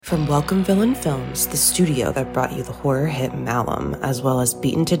From Welcome Villain Films, the studio that brought you the horror hit Malum, as well as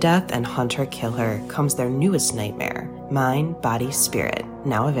Beaten to Death and Hunt Her Kill Her, comes their newest nightmare, Mind, Body, Spirit,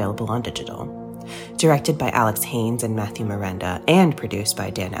 now available on digital. Directed by Alex Haynes and Matthew Miranda, and produced by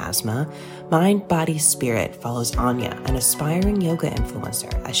Dan Asma, Mind, Body, Spirit follows Anya, an aspiring yoga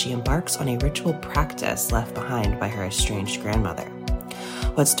influencer, as she embarks on a ritual practice left behind by her estranged grandmother.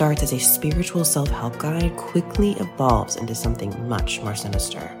 What starts as a spiritual self-help guide quickly evolves into something much more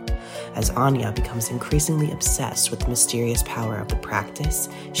sinister. As Anya becomes increasingly obsessed with the mysterious power of the practice,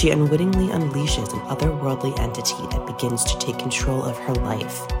 she unwittingly unleashes an otherworldly entity that begins to take control of her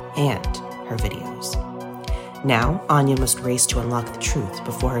life and her videos. Now, Anya must race to unlock the truth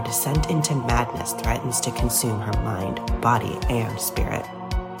before her descent into madness threatens to consume her mind, body, and spirit.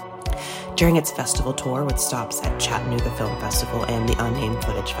 During its festival tour with stops at Chattanooga Film Festival and the Unnamed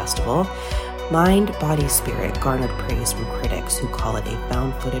Footage Festival, Mind, Body, Spirit garnered praise from critics who call it a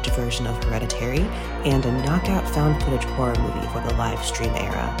found footage version of Hereditary and a knockout found footage horror movie for the live stream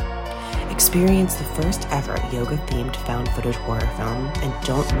era. Experience the first ever yoga-themed found footage horror film, and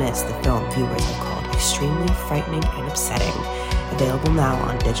don't miss the film viewers have called extremely frightening and upsetting. Available now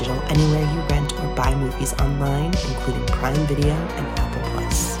on digital anywhere you rent or buy movies online, including Prime Video and Apple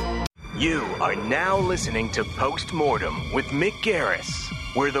Plus. You are now listening to Postmortem with Mick Garris,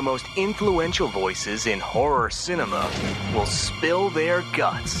 where the most influential voices in horror cinema will spill their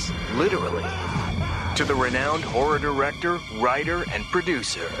guts, literally, to the renowned horror director, writer, and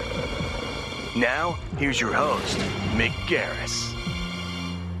producer. Now, here's your host, Mick Garris.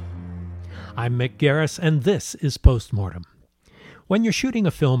 I'm Mick Garris, and this is Postmortem. When you're shooting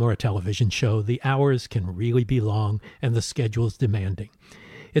a film or a television show, the hours can really be long and the schedule's demanding.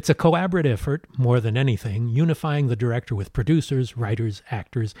 It's a collaborative effort, more than anything, unifying the director with producers, writers,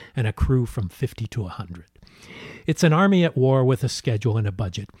 actors, and a crew from 50 to 100. It's an army at war with a schedule and a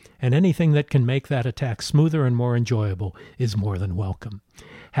budget, and anything that can make that attack smoother and more enjoyable is more than welcome.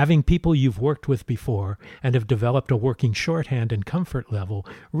 Having people you've worked with before and have developed a working shorthand and comfort level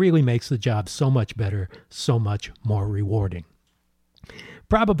really makes the job so much better, so much more rewarding.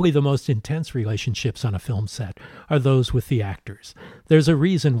 Probably the most intense relationships on a film set are those with the actors. There's a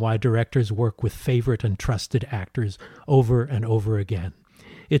reason why directors work with favorite and trusted actors over and over again.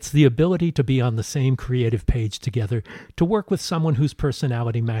 It's the ability to be on the same creative page together, to work with someone whose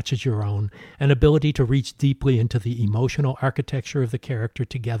personality matches your own, an ability to reach deeply into the emotional architecture of the character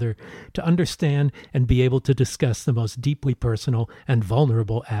together, to understand and be able to discuss the most deeply personal and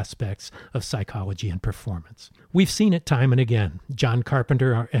vulnerable aspects of psychology and performance. We've seen it time and again. John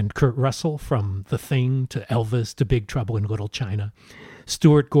Carpenter and Kurt Russell, from The Thing to Elvis to Big Trouble in Little China.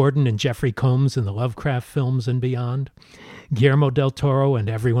 Stuart Gordon and Jeffrey Combs in the Lovecraft films and beyond. Guillermo del Toro and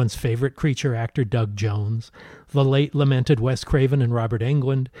everyone's favorite creature actor Doug Jones, the late lamented Wes Craven and Robert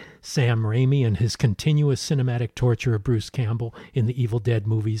Englund, Sam Raimi and his continuous cinematic torture of Bruce Campbell in the Evil Dead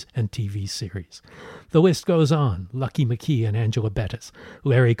movies and TV series. The list goes on. Lucky McKee and Angela Bettis,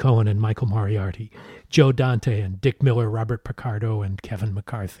 Larry Cohen and Michael Moriarty, Joe Dante and Dick Miller, Robert Picardo and Kevin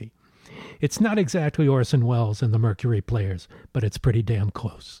McCarthy. It's not exactly Orson Welles and the Mercury Players, but it's pretty damn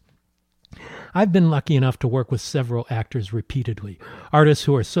close. I've been lucky enough to work with several actors repeatedly, artists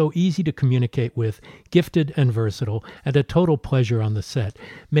who are so easy to communicate with, gifted and versatile, and a total pleasure on the set,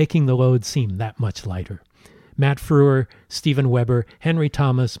 making the load seem that much lighter. Matt Frewer, Steven Weber, Henry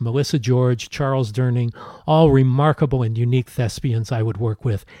Thomas, Melissa George, Charles Durning, all remarkable and unique thespians I would work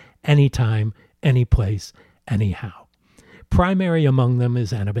with anytime, any place, anyhow. Primary among them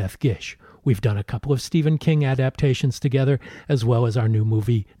is Annabeth Gish. We've done a couple of Stephen King adaptations together, as well as our new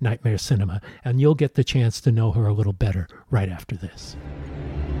movie, Nightmare Cinema, and you'll get the chance to know her a little better right after this.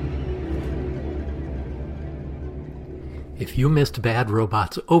 If you missed Bad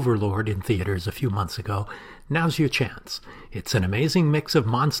Robot's Overlord in theaters a few months ago, now's your chance. It's an amazing mix of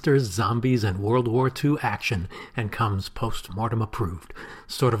monsters, zombies, and World War II action, and comes post-mortem approved,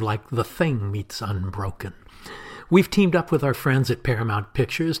 sort of like The Thing meets Unbroken. We've teamed up with our friends at Paramount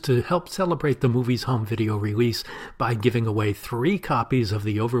Pictures to help celebrate the movie's home video release by giving away 3 copies of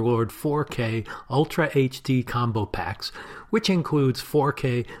the Overlord 4K Ultra HD combo packs, which includes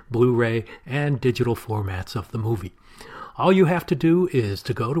 4K, Blu-ray, and digital formats of the movie. All you have to do is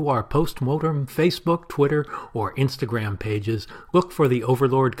to go to our Postmortem Facebook, Twitter, or Instagram pages, look for the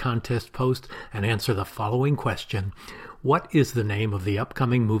Overlord contest post, and answer the following question: what is the name of the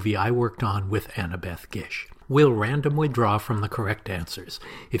upcoming movie I worked on with Annabeth Gish? We'll randomly draw from the correct answers.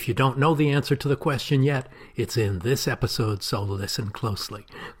 If you don't know the answer to the question yet, it's in this episode, so listen closely.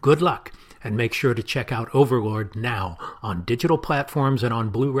 Good luck, and make sure to check out Overlord now on digital platforms and on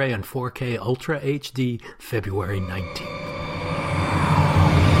Blu-ray and 4K Ultra HD February 19th.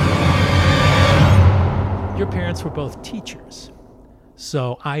 parents were both teachers,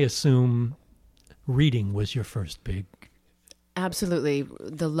 so I assume reading was your first big... Absolutely.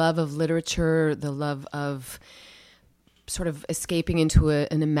 The love of literature, the love of sort of escaping into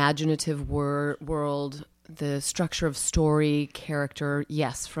an imaginative world, the structure of story, character.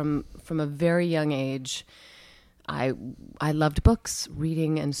 Yes, from a very young age, I loved books,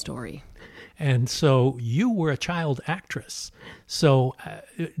 reading, and story. And so you were a child actress. So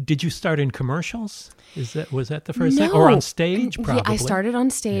did you start in commercials? Was that the first thing? Or on stage, probably? Yeah, I started on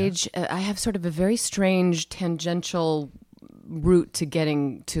stage. Yeah. I have sort of a very strange tangential route to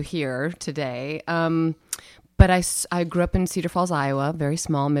getting to here today. But I grew up in Cedar Falls, Iowa, very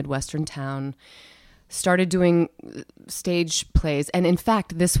small Midwestern town. Started doing stage plays. And in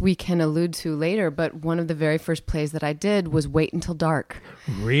fact, this we can allude to later, but one of the very first plays that I did was Wait Until Dark.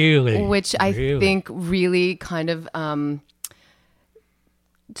 Really? Which I think really kind of opened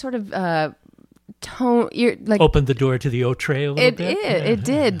the door to the autre a little bit? It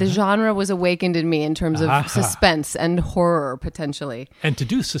did. The genre was awakened in me in terms of suspense and horror, potentially. And to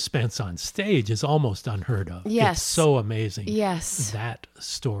do suspense on stage is almost unheard of. Yes. It's so amazing. Yes. That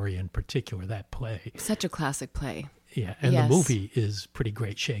story in particular, that play. Such a classic play. Yeah, and the movie is pretty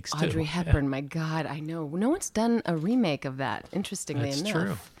great shakes, too. Audrey Hepburn, my God, I know. No one's done a remake of that, interestingly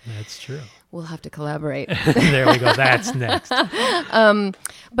enough. That's true. We'll have to collaborate. There we go. That's next.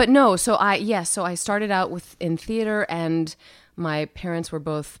 But no, so I started out in theater, and my parents were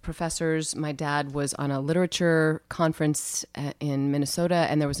both professors. My dad was on a literature conference in Minnesota,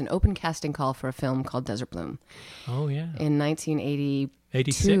 and there was an open casting call for a film called Desert Bloom. Oh, yeah. In 1980.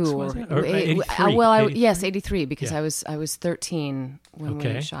 86 was it? Or 83? Well, 83? Yes, 83, because I was 13 when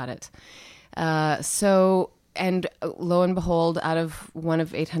we shot it. And lo and behold, out of one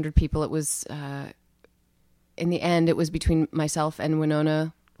of 800 people, it was, in the end, it was between myself and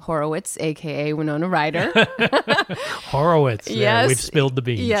Winona Horowitz, a.k.a. Winona Ryder. Horowitz. Yes. We've spilled the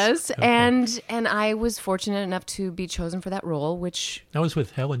beans. Yes. Okay. And I was fortunate enough to be chosen for that role, which... That was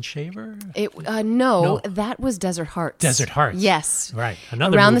with Helen Shaver? No, that was Desert Hearts. Desert Hearts. Yes. Right.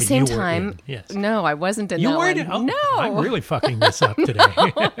 Another Around movie the same you were time. in. Yes. No, I wasn't in you that weren't one. in, oh, no. I'm really fucking this up today.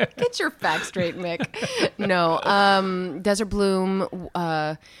 Get your facts straight, Mick. No. Desert Bloom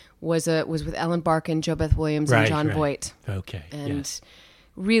was with Ellen Barkin, Jo Beth Williams, and John Voight. Okay. And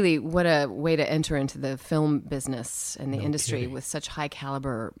really, what a way to enter into the film business and the industry with such high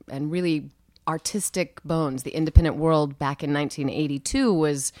caliber and really artistic bones. The independent world back in 1982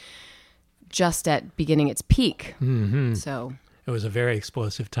 was just at beginning its peak. Mm-hmm. So it was a very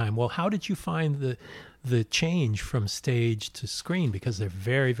explosive time. Well, how did you find the change from stage to screen? Because they're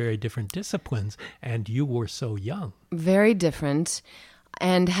very, very different disciplines, and you were so young. Very different.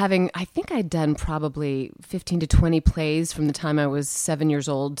 And I think I'd done probably 15 to 20 plays from the time I was 7 years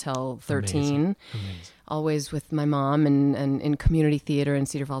old till 13. Amazing. Always with my mom and in community theater in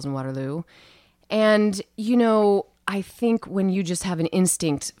Cedar Falls and Waterloo. And, I think when you just have an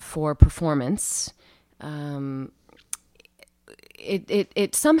instinct for performance,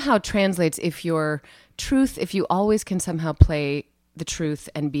 it somehow translates if you always can somehow play the truth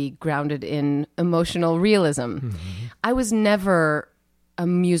and be grounded in emotional realism. Mm-hmm. I was never a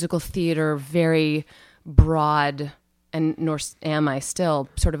musical theater, very broad, and nor am I still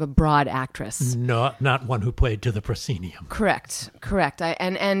sort of a broad actress. No, not one who played to the proscenium. Correct.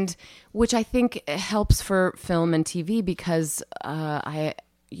 And which I think helps for film and TV because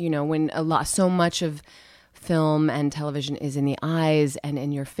when so much of film and television is in the eyes and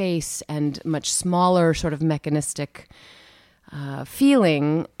in your face and much smaller sort of mechanistic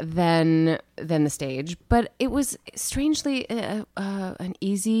feeling than the stage, but it was strangely an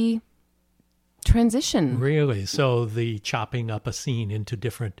easy transition. Really? So the chopping up a scene into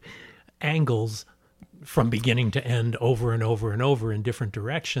different angles from beginning to end over and over and over in different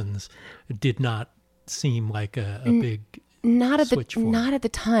directions did not seem like a big switch for you. Not at the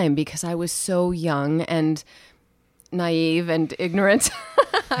time, because I was so young and naive and ignorant.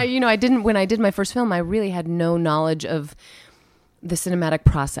 When I did my first film, I really had no knowledge of the cinematic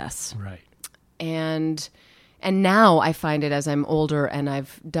process. Right. And now I find it as I'm older and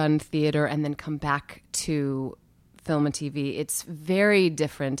I've done theater and then come back to film and TV, it's very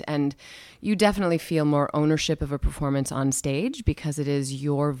different. And you definitely feel more ownership of a performance on stage because it is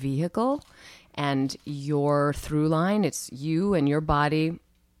your vehicle and your through line. It's you and your body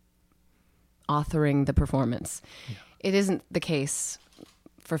authoring the performance. Yeah. It isn't the case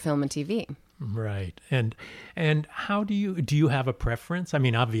for film and TV. Right. And how do you have a preference? I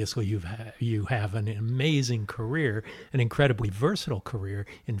mean, obviously you have an amazing career, an incredibly versatile career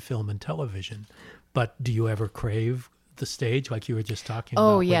in film and television, but do you ever crave the stage like you were just talking about?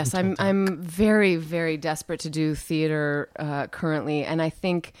 Oh, yes. I'm very, very desperate to do theater currently. And I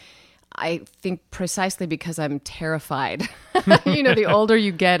think precisely because I'm terrified, the older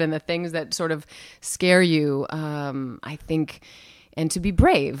you get and the things that sort of scare you, I think, and to be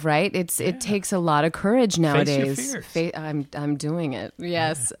brave, right? It takes a lot of courage nowadays. Face your fears. I'm doing it.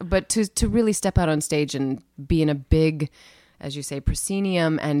 Yes. Yeah. But to really step out on stage and be in a big, as you say,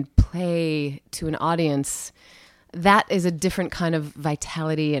 proscenium and play to an audience, that is a different kind of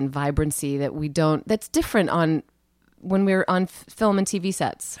vitality and vibrancy that's different when we're on film and TV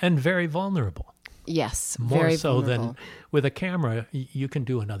sets. And very vulnerable. Yes, More very so vulnerable. than with a camera, you can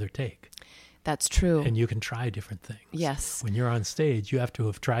do another take. That's true. And you can try different things. Yes. When you're on stage, you have to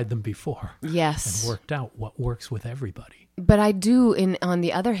have tried them before. Yes. And worked out what works with everybody. But I do, on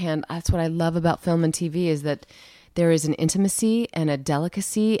the other hand, that's what I love about film and TV is that there is an intimacy and a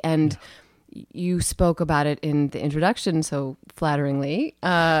delicacy, and you spoke about it in the introduction so flatteringly,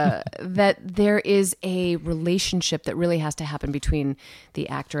 that there is a relationship that really has to happen between the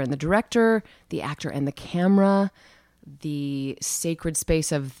actor and the director, the actor and the camera, the sacred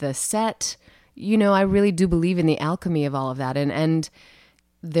space of the set. I really do believe in the alchemy of all of that. And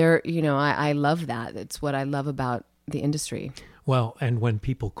there, I love that. It's what I love about the industry. Well, and when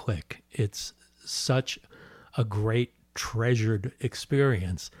people click, it's such a great treasured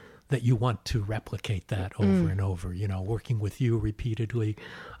experience that you want to replicate that over and over. Working with you repeatedly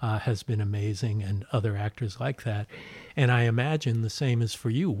has been amazing, and other actors like that. And I imagine the same is for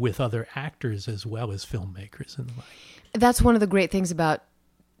you with other actors as well as filmmakers and the like. That's one of the great things about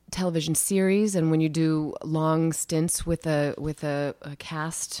television series, and when you do long stints with a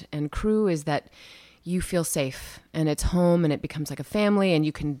cast and crew, is that you feel safe and it's home and it becomes like a family, and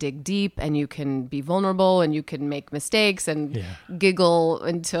you can dig deep and you can be vulnerable and you can make mistakes and giggle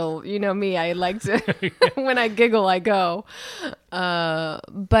until, me, I like to, when I giggle, I go.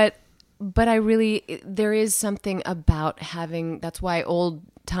 But I really, there is something about having, that's why old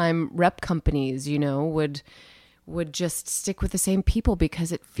time rep companies, would just stick with the same people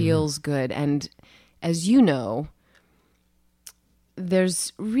because it feels good. And as you know,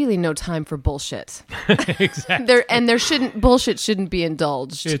 there's really no time for bullshit. Exactly. Bullshit shouldn't be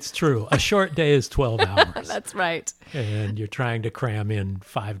indulged. It's true. A short day is 12 hours. That's right. And you're trying to cram in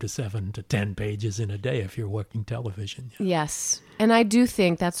 5 to 7 to 10 pages in a day if you're working television. Yes. And I do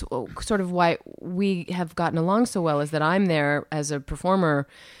think that's sort of why we have gotten along so well, is that I'm there as a performer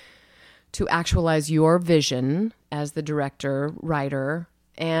to actualize your vision as the director, writer,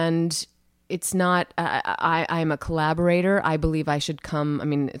 and it's not, I'm a collaborator. I believe I should come. I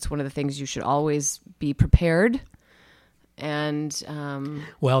mean, it's one of the things you should always be prepared. And,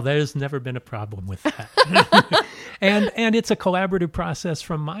 well, there's never been a problem with that. and it's a collaborative process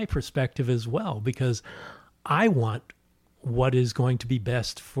from my perspective as well, because I want what is going to be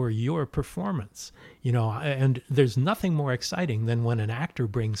best for your performance, and there's nothing more exciting than when an actor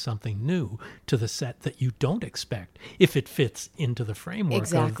brings something new to the set that you don't expect, if it fits into the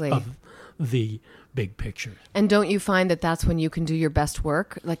framework of the big picture. And don't you find that that's when you can do your best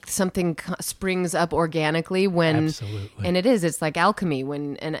work? Like something springs up organically when, absolutely. And it's like alchemy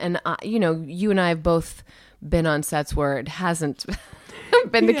when, you and I have both been on sets where it hasn't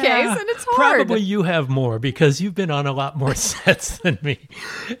been the case, and it's hard. Probably you have more because you've been on a lot more sets than me.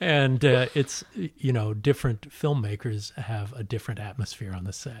 And it's, different filmmakers have a different atmosphere on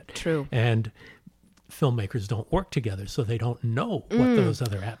the set. True. And filmmakers don't work together, so they don't know what those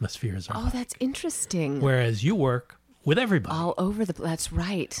other atmospheres are. Oh, that's interesting. Whereas you work with everybody. All over the place. That's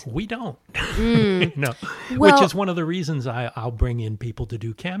right. We don't. Well, which is one of the reasons I'll bring in people to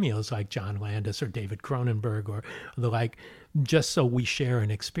do cameos like John Landis or David Cronenberg or the like, just so we share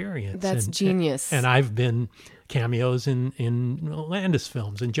an experience. That's genius. And I've been cameos in Landis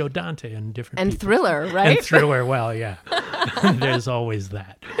films and Joe Dante and different and people. Thriller, right? And Thriller, well, yeah. There's always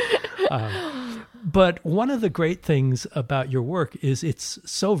that. But one of the great things about your work is it's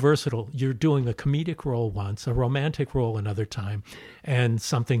so versatile. You're doing a comedic role once, a romantic role another time, and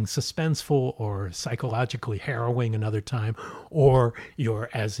something suspenseful or psychologically harrowing another time, or you're,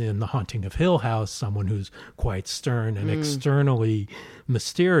 as in The Haunting of Hill House, someone who's quite stern and externally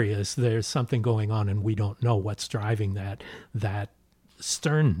mysterious. There's something going on and we don't know what's driving that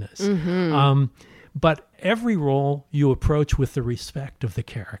sternness. But every role you approach with the respect of the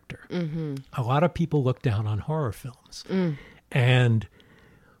character. A lot of people look down on horror films. And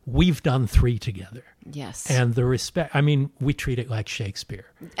we've done 3 together. Yes. And the respect, we treat it like Shakespeare.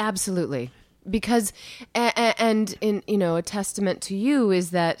 Absolutely. Because, and in, a testament to you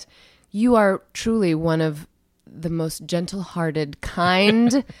is that you are truly one of the most gentle-hearted,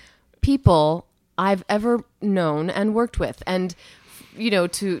 kind people I've ever known and worked with. And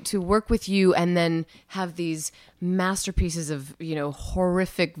to work with you and then have these masterpieces of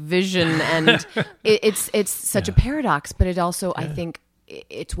horrific vision, and it's such a paradox, but it also I think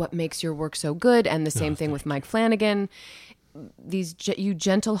it's what makes your work so good. And the same thing with Mike Flanagan. These you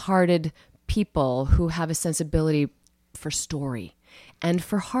gentle-hearted people who have a sensibility for story and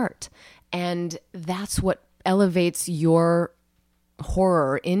for heart, and that's what elevates your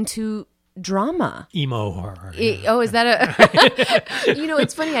horror into drama. Emo horror. Is that a...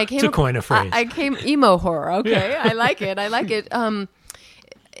 it's funny. I came to coin a phrase. I came emo horror. Okay, I like it.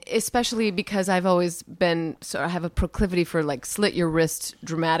 Especially because I've always been I have a proclivity for like slit your wrist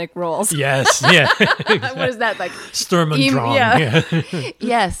dramatic roles. Yes, yeah. Exactly. What is that like? Sturm und Drang. Yeah.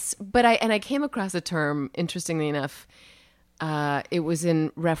 Yes, but I came across a term, interestingly enough. It was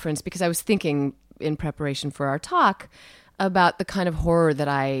in reference because I was thinking in preparation for our talk about the kind of horror that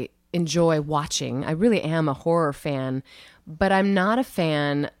I enjoy watching. I really am a horror fan, but I'm not a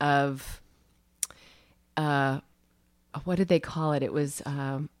fan of what did they call it? It was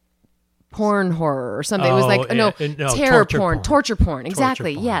porn horror or something. It was like terror porn, torture porn.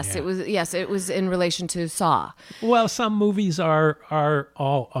 Exactly. Porn, yes, yeah. it was. Yes, it was in relation to Saw. Well, some movies are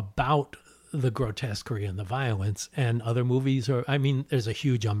all about the grotesquerie and the violence, and other movies are. I mean, there's a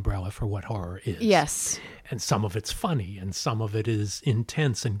huge umbrella for what horror is. Yes. And some of it's funny, and some of it is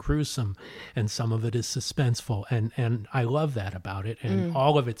intense and gruesome, and some of it is suspenseful, and I love that about it, and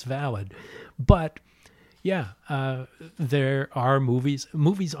all of it's valid. But yeah, there are movies.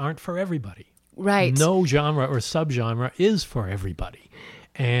 Movies aren't for everybody. Right. No genre or subgenre is for everybody,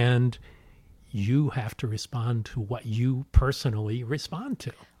 and you have to respond to what you personally respond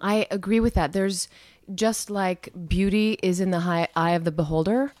to. I agree with that. There's just like beauty is in the eye of the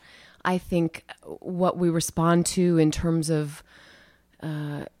beholder. I think what we respond to in terms of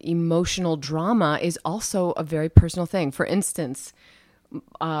emotional drama is also a very personal thing. For instance,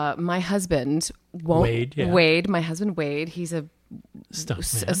 my husband Wade, my husband Wade, he's a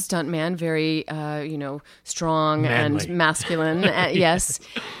stunt man, very strong manly. and masculine. Yes,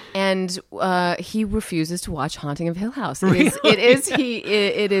 and he refuses to watch Haunting of Hill House. Really?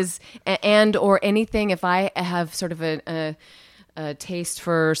 It is or anything. If I have sort of a taste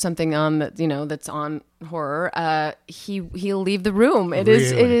for something on that that's on horror, he'll leave the room. It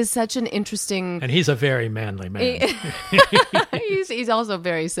is such an interesting, and he's a very manly man. he's also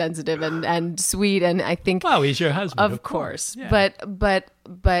very sensitive and sweet, and I think he's your husband, of course. Yeah.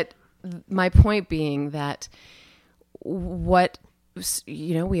 But my point being that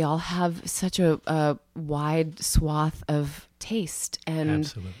we all have such a wide swath of taste, and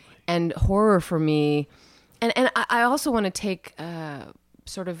Absolutely. And horror for me. And I also want to take I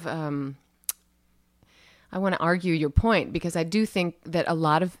want to argue your point, because I do think that a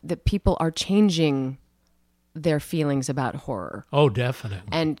lot of the people are changing their feelings about horror. Oh, definitely.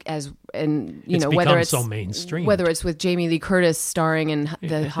 And It's whether it's so mainstream, whether it's with Jamie Lee Curtis starring in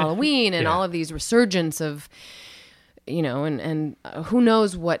the Halloween and all of these resurgence of, and who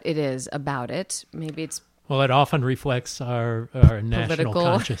knows what it is about it. Maybe it's. Well, it often reflects our national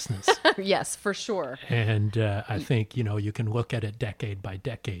consciousness. Yes, for sure. And I think, you can look at it decade by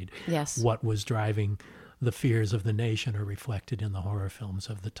decade. Yes. What was driving the fears of the nation are reflected in the horror films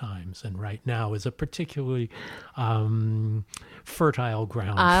of the times. And right now is a particularly fertile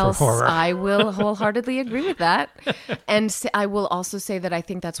ground for horror. I will wholeheartedly agree with that. And I will also say that I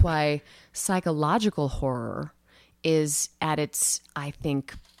think that's why psychological horror is at its, I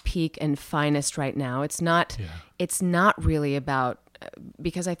think, peak and finest right now. It's not really about,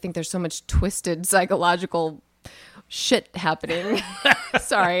 because I think there's so much twisted psychological shit happening.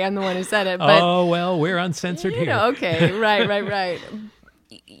 Sorry, I'm the one who said it. But, we're uncensored here. Okay, right.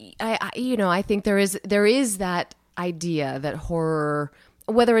 I think there is that idea that horror,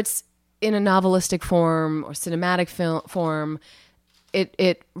 whether it's in a novelistic form or cinematic form,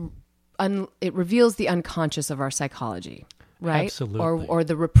 it reveals the unconscious of our psychology. Right? Absolutely. Or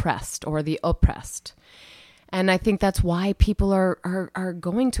the repressed or the oppressed. And I think that's why people are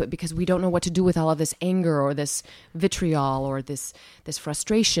going to it, because we don't know what to do with all of this anger or this vitriol or this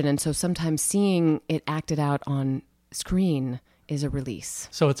frustration. And so sometimes seeing it acted out on screen is a release.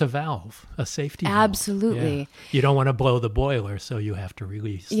 So it's a valve, a safety valve. Absolutely. Yeah. You don't want to blow the boiler, so you have to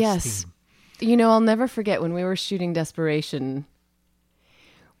release the steam. I'll never forget when we were shooting Desperation.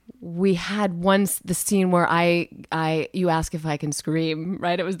 We had the scene where you ask if I can scream,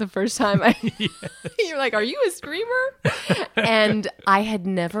 right? It was the first time you're like, are you a screamer? And I had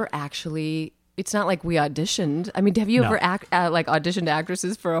never actually it's not like we auditioned. I mean, have you ever auditioned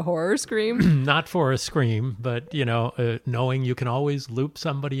actresses for a horror scream? Not for a scream, but, knowing you can always loop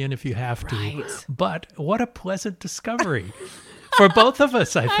somebody in if you have to. Right. But what a pleasant discovery for both of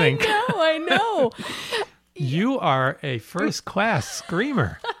us, I think. I know. You are a first-class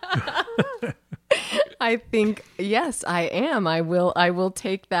screamer. I think, yes, I am. I will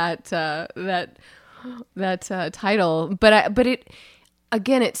take that title. But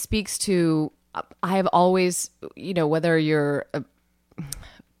it speaks to, I have always, whatever you're,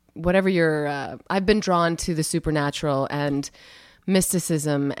 I've been drawn to the supernatural and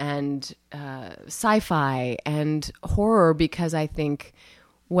mysticism and sci-fi and horror, because I think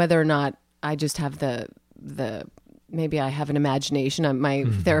whether or not I just have the maybe I have an imagination. My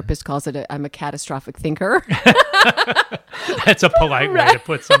therapist calls it I'm a catastrophic thinker. That's a polite way to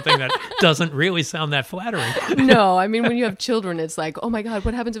put something that doesn't really sound that flattering. No, I mean, when you have children, it's like, oh my God,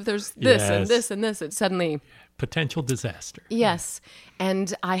 what happens if there's this and this and this? It's suddenly... Potential disaster. Yes.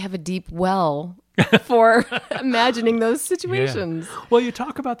 And I have a deep well for imagining those situations. Yeah. Well, you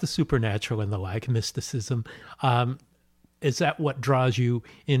talk about the supernatural and the like, mysticism. Is that what draws you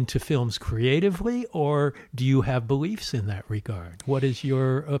into films creatively, or do you have beliefs in that regard? What is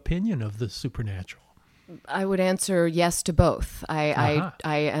your opinion of the supernatural? I would answer yes to both. I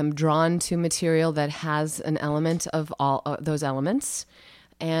am drawn to material that has an element of all those elements,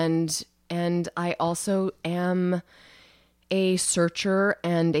 and I also am a searcher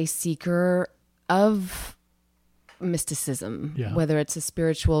and a seeker of mysticism, whether it's a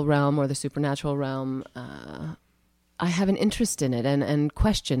spiritual realm or the supernatural realm. I have an interest in it and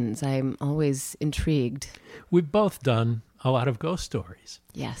questions. I'm always intrigued. We've both done a lot of ghost stories.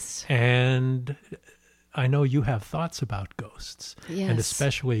 Yes. And I know you have thoughts about ghosts. Yes. And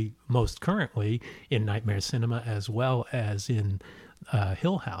especially most currently in Nightmare Cinema as well as in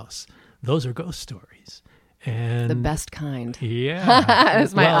Hill House. Those are ghost stories. And the best kind. Yeah.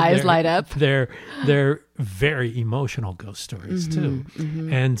 As my eyes light up. They're very emotional ghost stories too.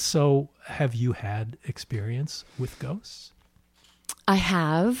 Mm-hmm. And so have you had experience with ghosts? I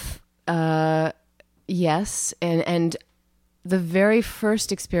have. Yes. And the very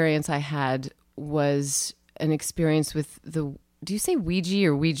first experience I had was an experience with do you say Ouija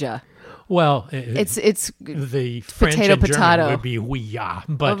or Ouija? Well, it's the French potato and German potato would be Ouija,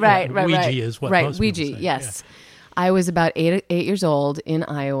 but Ouija is what most Ouija, people say. Yes. Yeah. I was about 8 years old in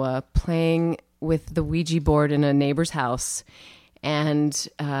Iowa playing with the Ouija board in a neighbor's house, and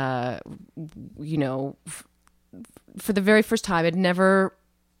for the very first time, I'd never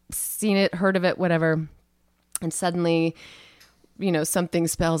seen it, heard of it, whatever, and suddenly, something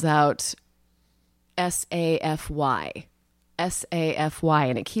spells out SAFY. SAFY,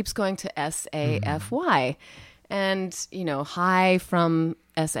 and it keeps going to SAFY, and hi from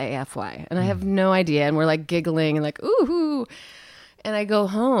SAFY, and I have no idea, and we're like giggling and like ooh, and I go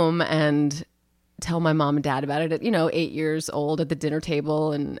home and tell my mom and dad about it at 8 years old at the dinner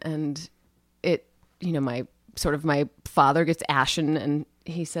table, and it my father gets ashen, and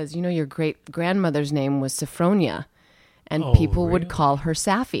he says, your great grandmother's name was Sophronia, and people would call her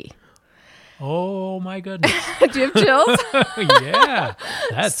Sapphy. Oh my goodness. Do you have chills? Yeah,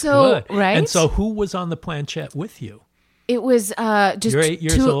 that's good. Right? And so who was on the planchette with you? It was just You're 8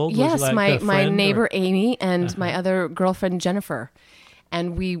 years old? Yes, was like my neighbor or? Amy and my other girlfriend Jennifer.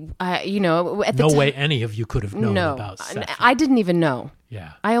 And we, at the no way any of you could have known about Sapphy. I didn't even know.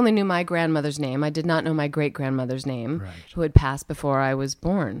 Yeah. I only knew my grandmother's name. I did not know my great-grandmother's name, who had passed before I was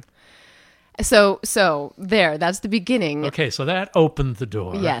born. So there, that's the beginning. Okay, so that opened the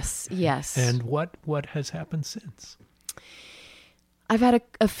door. Yes. And what has happened since? I've had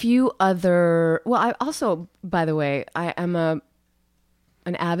a few other. Well, I also, by the way, I am an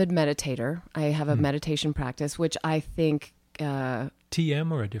avid meditator. I have a meditation practice, which I think.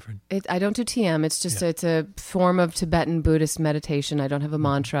 TM or a different? I don't do TM. It's just it's a form of Tibetan Buddhist meditation. I don't have a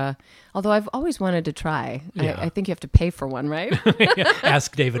mantra, although I've always wanted to try. Yeah. I think you have to pay for one, right?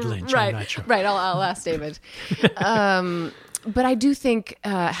 Ask David Lynch. Right, I'm not sure. Right, I'll ask David. But I do think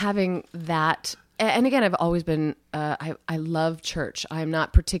having that, and again, I've always been, I love church. I'm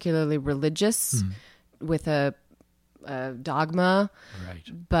not particularly religious with a dogma,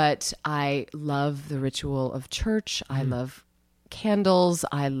 but I love the ritual of church. I love candles.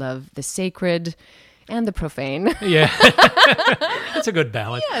 I love the sacred and the profane. Yeah, that's a good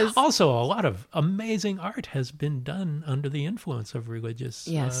balance. Yes. Also, a lot of amazing art has been done under the influence of religious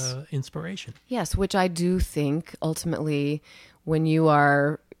inspiration. Yes, which I do think ultimately when you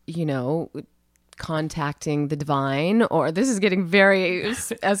are, contacting the divine, or this is getting very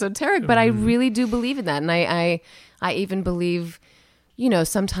esoteric, but I really do believe in that. And I even believe,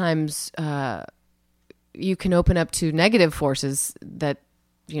 sometimes you can open up to negative forces that,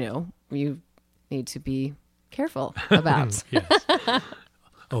 you need to be careful about. Yes.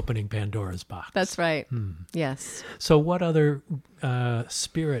 Opening Pandora's box. That's right. Yes. So what other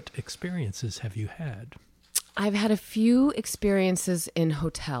spirit experiences have you had? I've had a few experiences in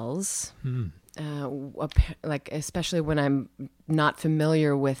hotels, like especially when I'm not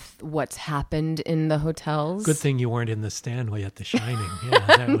familiar with what's happened in the hotels. Good thing you weren't in the Stanley at The Shining. Yeah,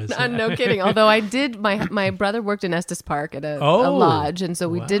 that was no kidding. Although I did, my brother worked in Estes Park at a lodge, and so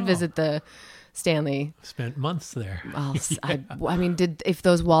we did visit the Stanley. Spent months there. Well, I mean, if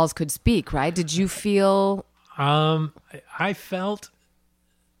those walls could speak, right? Did you feel? I felt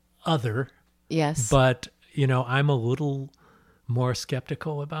other. Yes, but I'm a little more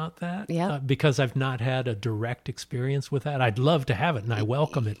skeptical about that. Yeah, because I've not had a direct experience with that. I'd love to have it, and I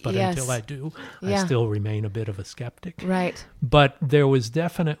welcome it, but until I do, I still remain a bit of a skeptic. Right. But there was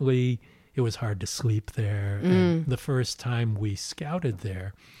definitely, it was hard to sleep there. And the first time we scouted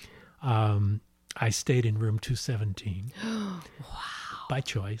there, I stayed in room 217. Wow. By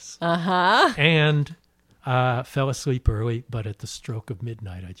choice. Uh-huh. And fell asleep early, but at the stroke of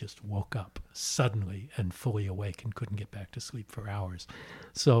midnight, I just woke up suddenly and fully awake and couldn't get back to sleep for hours.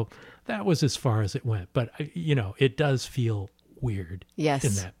 So that was as far as it went. But, it does feel weird in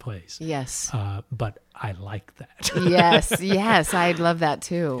that place. Yes. But I like that. Yes. I'd love that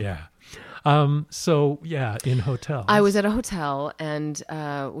too. Yeah. In hotels. I was at a hotel and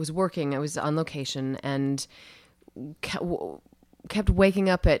was working. I was on location and kept waking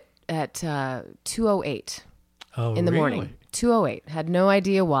up at 2:08 in the morning. 2:08. Had no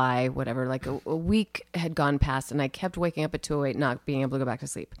idea why, whatever. Like a week had gone past and I kept waking up at 2:08, not being able to go back to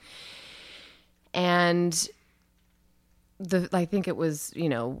sleep. And I think it was,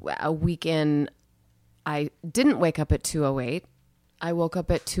 a week in, I didn't wake up at 2:08. I woke up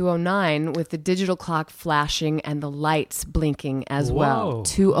at 2:09 with the digital clock flashing and the lights blinking as well.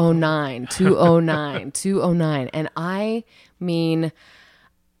 2:09, 2:09, 2:09. And I mean,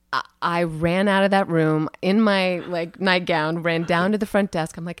 I ran out of that room in my nightgown, ran down to the front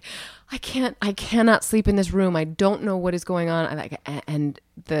desk. I'm like, I cannot sleep in this room. I don't know what is going on. And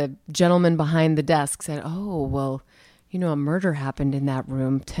the gentleman behind the desk said, "Oh, well, a murder happened in that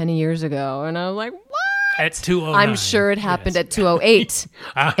room 10 years ago." And I was like, "What?" At 2:09. I'm sure it happened at 2:08.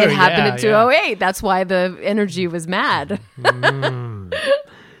 It happened at 2:08. That's why the energy was mad.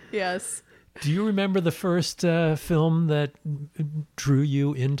 Yes. Do you remember the first film that drew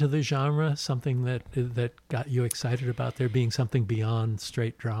you into the genre? Something that got you excited about there being something beyond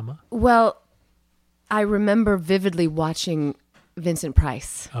straight drama? Well, I remember vividly watching Vincent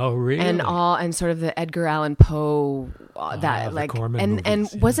Price. Oh, really? And sort of the Edgar Allan Poe the Corman and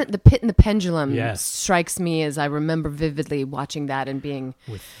movies, wasn't The Pit and the Pendulum Yes. strikes me as I remember vividly watching that and being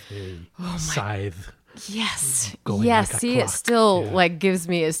with the scythe. Yes. Going yes. like a See, clock. it still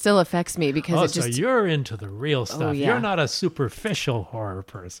it still affects me because so you're into the real stuff. yeah. You're not a superficial horror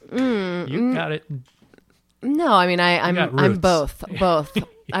person. You got it. No, I mean I'm roots. both.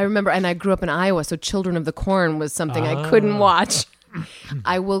 I remember, and I grew up in Iowa, so Children of the Corn was something I couldn't watch.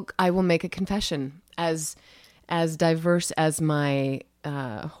 I will make a confession. As diverse as my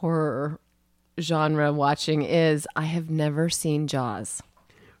horror genre watching is, I have never seen Jaws.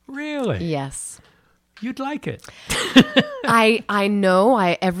 Really? Yes. You'd like it. I know.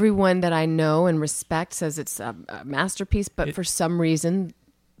 Everyone that I know and respect says it's a masterpiece, but for some reason,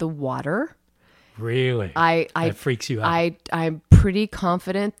 the water. Really? That freaks you out. I'm pretty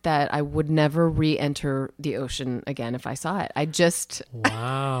confident that I would never re-enter the ocean again if I saw it.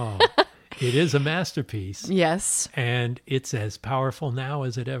 Wow. It is a masterpiece. Yes. And it's as powerful now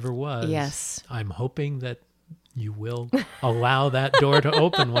as it ever was. Yes. I'm hoping that you will allow that door to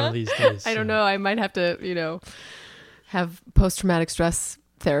open one of these days. I don't know. I might have to, have post-traumatic stress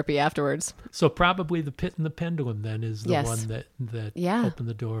therapy afterwards. So probably The Pit and the Pendulum then is the one that opened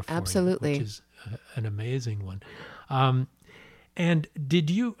the door for absolutely. you, which is an amazing one. And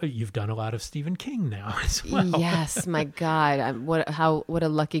you've done a lot of Stephen King now as well. Yes, my God. What a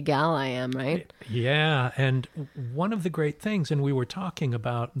lucky gal I am, right? Yeah, and one of the great things, and we were talking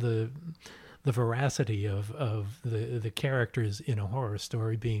about the veracity of the characters in a horror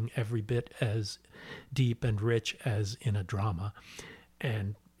story being every bit as deep and rich as in a drama.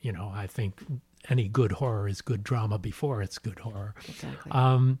 And, I think any good horror is good drama before it's good horror.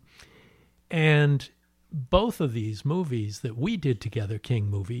 Exactly. And both of these movies that we did together, King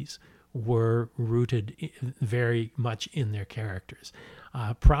movies, were rooted very much in their characters.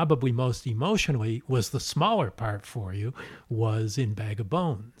 Probably most emotionally was the smaller part for you was in Bag of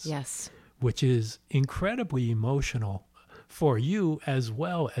Bones. Yes. Which is incredibly emotional for you as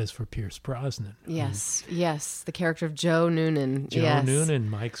well as for Pierce Brosnan. Yes, yes. The character of Joe Noonan. Joe Noonan,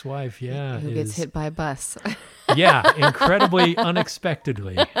 Mike's wife, yeah. Who gets hit by a bus. Yeah, incredibly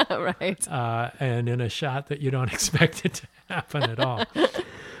unexpectedly. Right. And in a shot that you don't expect it to happen at all.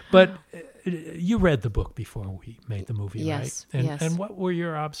 But you read the book before we made the movie, yes, right? Yes. And what were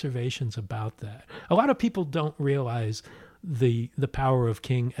your observations about that? A lot of people don't realize the power of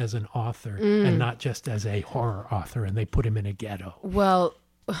King as an author and not just as a horror author, and they put him in a ghetto. Well,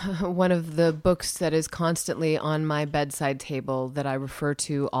 one of the books that is constantly on my bedside table that I refer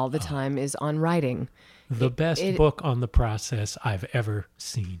to all the time is On Writing. The best book on the process I've ever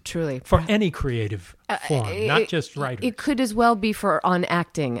seen. Truly. For any creative form, not just writers. It could as well be on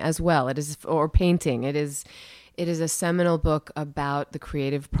acting as well. It is, or painting. It is a seminal book about the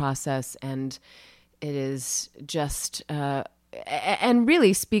creative process, and it is just, and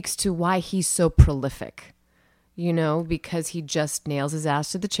really speaks to why he's so prolific, because he just nails his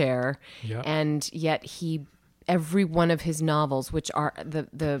ass to the chair. Yep. And yet every one of his novels, which are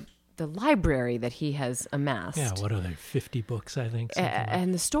the library that he has amassed. Yeah, what are they, 50 books, I think?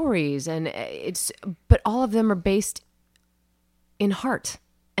 And the stories, but all of them are based in heart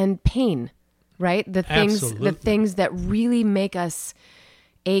and pain, right? The things that really make us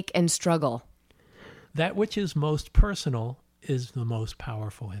ache and struggle. That which is most personal is the most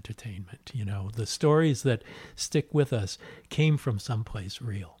powerful entertainment. The stories that stick with us came from someplace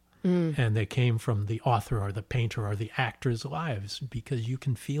real. And they came from the author or the painter or the actor's lives, because you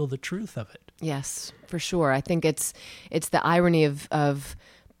can feel the truth of it. Yes, for sure. I think it's the irony of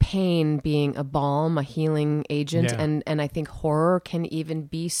pain being a balm, a healing agent. Yeah. And I think horror can even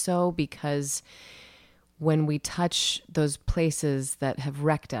be so, because when we touch those places that have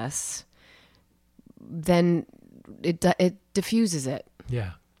wrecked us, then it diffuses it.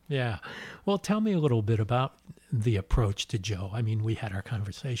 Yeah, yeah. Well, tell me a little bit about the approach to Jo. I mean, we had our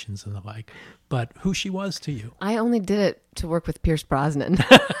conversations and the like, but who she was to you. I only did it to work with Pierce Brosnan.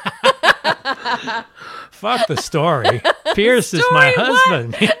 Fuck the story. Pierce is my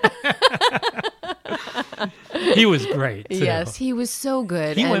husband. He was great, too. Yes, he was so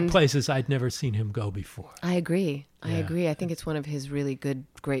good. He went places I'd never seen him go before. I agree. I agree. I think it's one of his really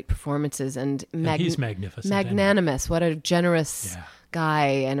great performances. And he's magnificent. Magnanimous. What a generous guy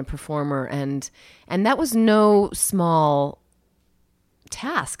and a performer. And that was no small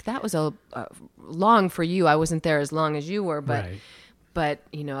task. That was a long for you. I wasn't there as long as you were, but right. But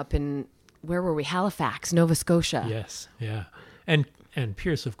up in, where were we? Halifax, Nova Scotia. Yes, yeah. And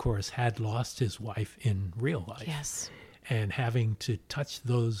Pierce, of course, had lost his wife in real life. Yes. And having to touch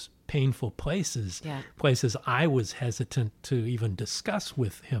those painful places, Yeah. places I was hesitant to even discuss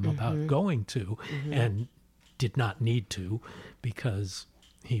with him about going to, and did not need to, because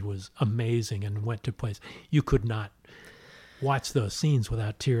he was amazing and went to places. You could not watch those scenes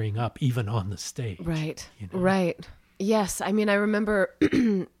without tearing up, even on the stage. Right, right. Yes, I mean, I remember...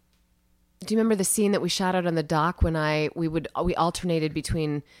 Do you remember the scene that we shot out on the dock when we alternated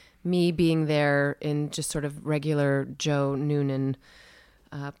between me being there in just sort of regular Joe Noonan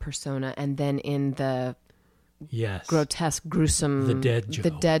persona, and then in the grotesque, gruesome, the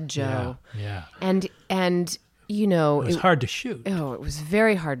dead Joe. Yeah. And it was hard to shoot. Oh, it was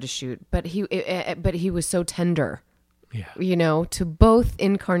very hard to shoot, but he was so tender. Yeah. To both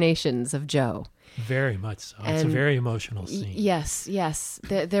incarnations of Joe. Very much so. It's a very emotional scene. Yes.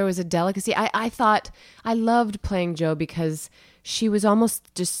 There was a delicacy. I thought I loved playing Jo because she was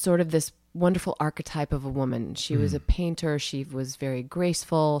almost just sort of this wonderful archetype of a woman. She was a painter. She was very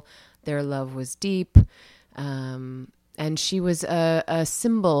graceful. Their love was deep. And she was a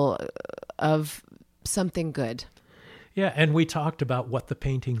symbol of something good. Yeah, and we talked about what the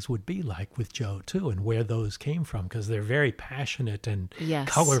paintings would be like with Jo, too, and where those came from, because they're very passionate and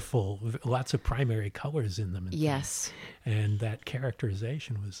colorful, lots of primary colors in them. Yes. And that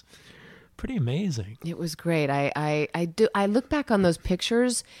characterization was pretty amazing. It was great. I look back on those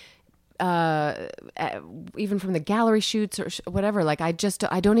pictures, even from the gallery shoots or whatever, like I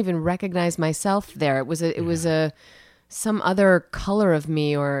don't even recognize myself there. It was some other color of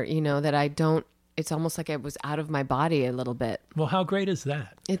me, or, that I don't. It's almost like it was out of my body a little bit. Well, how great is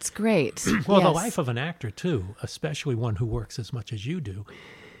that? It's great. Well, yes. The life of an actor, too, especially one who works as much as you do,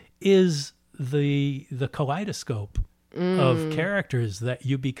 is the kaleidoscope of characters that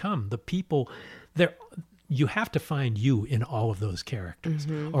you become. The people, you have to find you in all of those characters,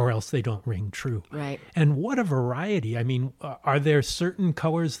 or else they don't ring true. Right. And what a variety. I mean, are there certain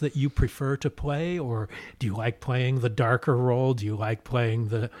colors that you prefer to play, or do you like playing the darker role? Do you like playing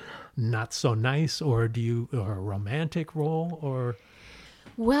the not so nice, or a romantic role, or?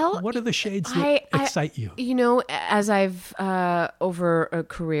 Well, what are the shades that excite you? You know, as I've over a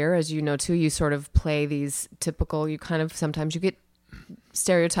career, as you know too, you sort of play these typical. You kind of sometimes you get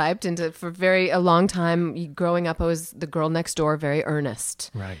stereotyped into for a long time. Growing up, I was the girl next door, very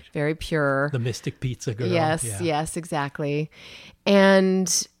earnest, Right? Very pure, The Mystic Pizza Girl. Yes, exactly.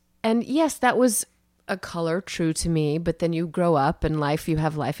 And yes, that was a color true to me, but then you grow up and you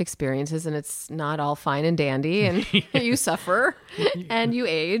have life experiences, and it's not all fine and dandy, and you suffer and you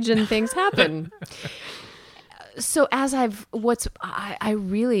age and things happen. So I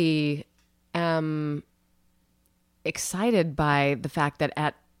really am excited by the fact that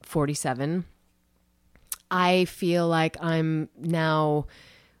at 47, I feel like I'm now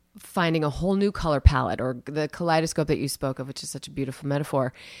finding a whole new color palette, or the kaleidoscope that you spoke of, which is such a beautiful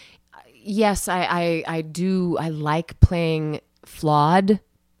metaphor. Yes, I do. I like playing flawed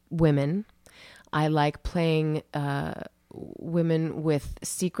women. I like playing women with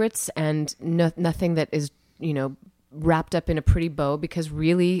secrets and nothing that is, wrapped up in a pretty bow, because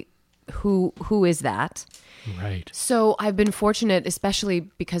really, who is that? Right. So I've been fortunate, especially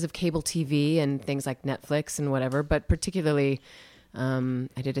because of cable TV and things like Netflix and whatever, but particularly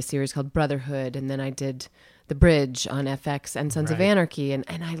I did a series called Brotherhood, and then I did The Bridge on FX and Sons of Anarchy. And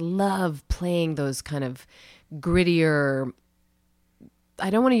I love playing those kind of grittier, I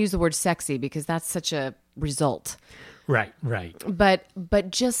don't want to use the word sexy because that's such a result. Right.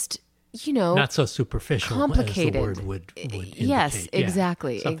 But just, not so superficial complicated. as the word would indicate. Yes,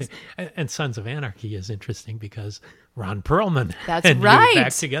 exactly. And Sons of Anarchy is interesting because Ron Perlman That's and right. you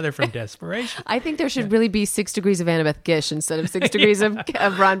back together from desperation. I think there should really be 6 degrees of Annabeth Gish instead of 6 degrees of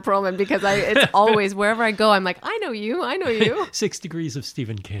Ron Perlman, because it's always, wherever I go, I'm like, I know you. 6 degrees of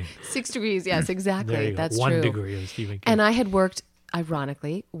Stephen King. 6 degrees, yes, exactly. There you That's go. 1 true. degree of Stephen King. And I had worked,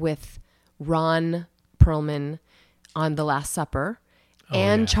 ironically, with Ron Perlman on The Last Supper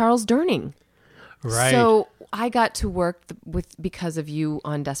and Charles Durning. Right. So I got to work because of you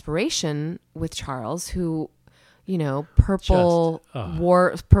on Desperation with Charles, who, Purple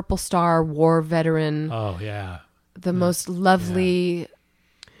Star war veteran. Oh yeah. The most lovely.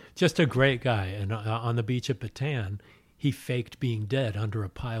 Just a great guy. And on the beach at Bataan, he faked being dead under a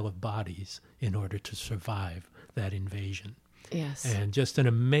pile of bodies in order to survive that invasion. Yes. And just an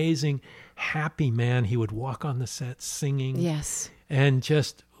amazing, happy man. He would walk on the set singing. Yes. And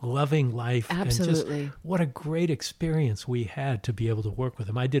just loving life. Absolutely. And just what a great experience we had to be able to work with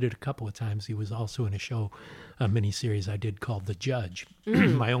him. I did it a couple of times. He was also in a miniseries I did called The Judge,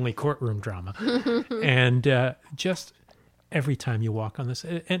 my only courtroom drama. And just every time you walk on this,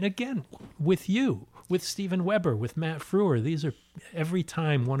 and again, with you, with Steven Weber, with Matt Frewer, every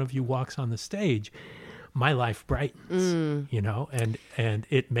time one of you walks on the stage, my life brightens, and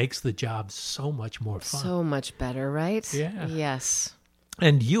it makes the job so much more fun. So much better, right? Yeah. Yes.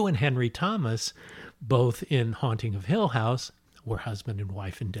 And you and Henry Thomas, both in Haunting of Hill House, were husband and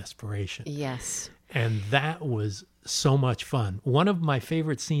wife in Desperation. Yes. And that was so much fun. One of my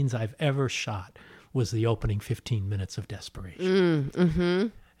favorite scenes I've ever shot was the opening 15 minutes of Desperation. Mm-hmm.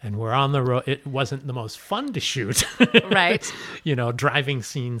 And we're on the road. It wasn't the most fun to shoot. Right. Driving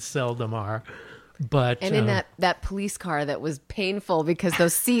scenes seldom are. But and in that police car that was painful because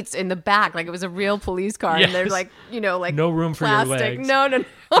those seats in the back, like it was a real police car, yes. and they're like, like no room plastic. For your legs. No. And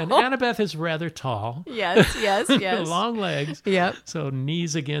Annabeth is rather tall. Yes. Long legs. Yep. So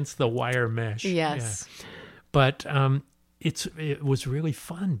knees against the wire mesh. Yes. Yeah. But it was really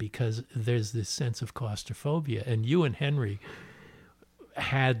fun because there's this sense of claustrophobia, and you and Henry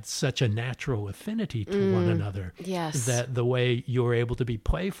had such a natural affinity to one another. Yes. That the way you were able to be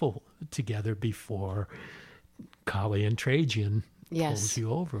playful together before Kali and Trajan pulls you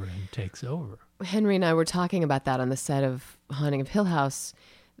over and takes over. Henry and I were talking about that on the set of Haunting of Hill House.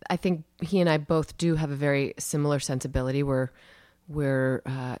 I think he and I both do have a very similar sensibility. We're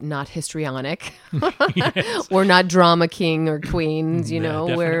not histrionic. Yes. We're not drama king or queens,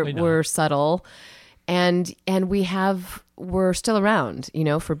 we're subtle. And we're still around,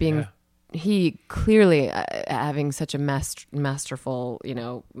 for being, he clearly having such a masterful,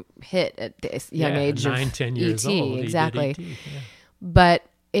 hit at this young age 9-10 years E.T., old. exactly. E.T., yeah. But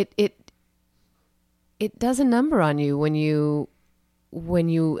it does a number on you when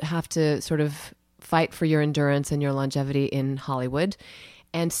you have to sort of fight for your endurance and your longevity in Hollywood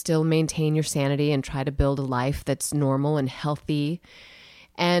and still maintain your sanity and try to build a life that's normal and healthy.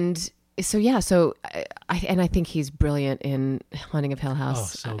 And so I think he's brilliant in Haunting of Hill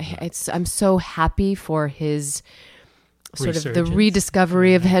House. Oh, so good. I'm so happy for his sort of the Resurgence.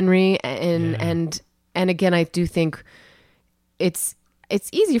 rediscovery of Henry, and again, I do think it's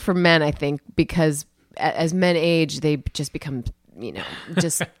easy for men, I think, because as men age, they just become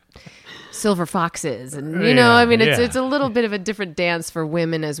just silver foxes. And, it's a little bit of a different dance for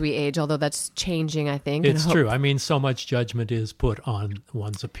women as we age, although that's changing, I think. It's true. I mean, so much judgment is put on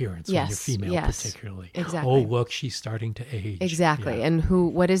one's appearance when you're female, particularly. Exactly. Oh, look, she's starting to age. Exactly. Yeah. And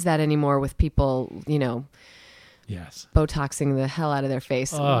what is that anymore with people, Yes. Botoxing the hell out of their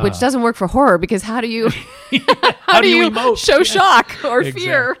face, which doesn't work for horror, because how do you how do you emote? show shock or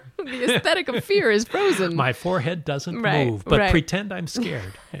fear? The aesthetic of fear is frozen. My forehead doesn't move, but pretend I'm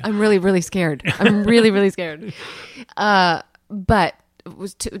scared. Yeah. I'm really, really scared. I'm really, really scared. But it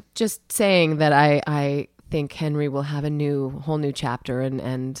was just saying that I think Henry will have a whole new chapter,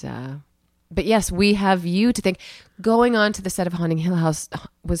 but yes, we have you to thank. Going on to the set of Haunting Hill House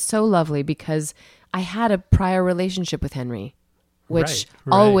was so lovely because I had a prior relationship with Henry, which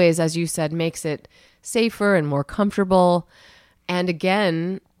always, as you said, makes it safer and more comfortable. And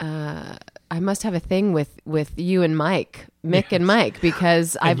again, I must have a thing with you and Mick and Mike,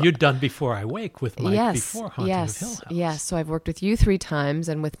 because you'd done Before I Wake with Mike before Haunting of Hill House. Yes, so I've worked with you 3 times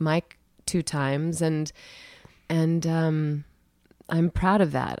and with Mike 2 times, and I'm proud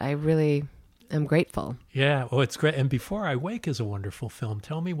of that. I'm grateful. Yeah, well, it's great. And Before I Wake is a wonderful film.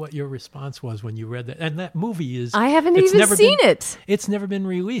 Tell me what your response was when you read that. And that movie is... I haven't even seen it. It's never been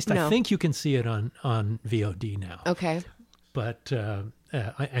released. No. I think you can see it on VOD now. Okay. But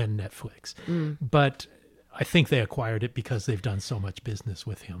and Netflix. But I think they acquired it because they've done so much business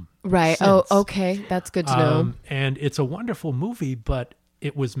with him. Right. Since. Oh, okay. That's good to know. And it's a wonderful movie, but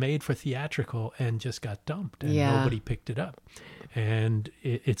it was made for theatrical and just got dumped, and nobody picked it up. And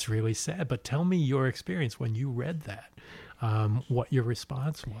it's really sad. But tell me your experience when you read that, what your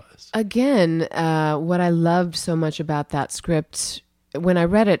response was. Again, what I loved so much about that script, when I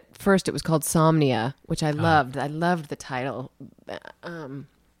read it first, it was called Somnia, which I loved. I loved the title,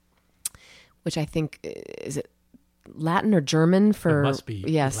 which I think, is it Latin or German for... It must be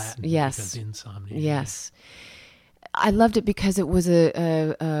Latin, because insomnia. Yes. I loved it because it was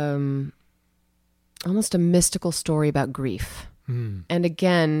almost a mystical story about grief. And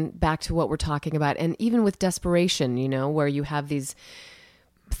again, back to what we're talking about, and even with desperation, where you have these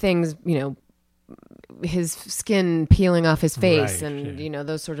things, his skin peeling off his face, and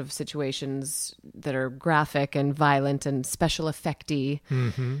those sort of situations that are graphic and violent and special effecty.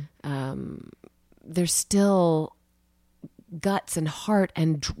 There's still guts and heart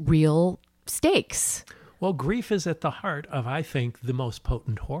and real stakes. Well, grief is at the heart of, I think, the most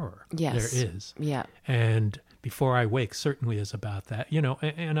potent horror there is. Yeah. And Before I Wake certainly is about that,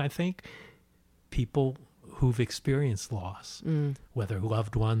 and I think people who've experienced loss, whether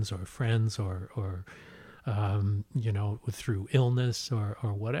loved ones or friends or through illness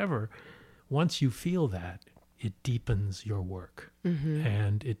or whatever, once you feel that, it deepens your work.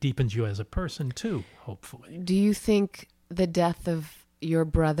 And it deepens you as a person too, hopefully. Do you think the death of your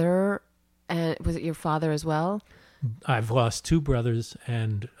brother, and was it your father as well? I've lost 2 brothers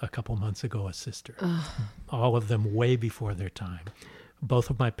and a couple months ago a sister. All of them way before their time. Both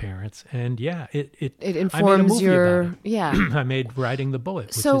of my parents. And it informs your... Yeah. I made Riding the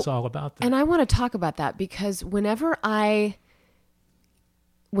Bullet, which is all about that. And I want to talk about that because whenever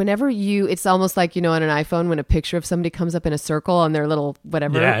it's almost like, on an iPhone, when a picture of somebody comes up in a circle on their little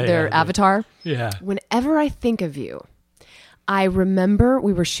their avatar. Yeah. Whenever I think of you, I remember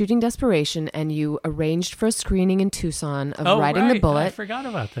we were shooting Desperation and you arranged for a screening in Tucson of Riding the Bullet. I forgot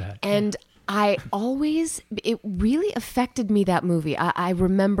about that. And it really affected me, that movie. I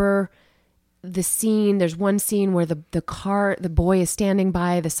remember the scene. There's one scene where the boy is standing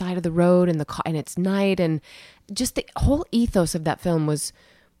by the side of the road and it's night, and just the whole ethos of that film was,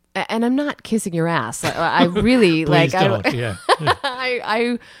 and I'm not kissing your ass. I really Please don't. Yeah.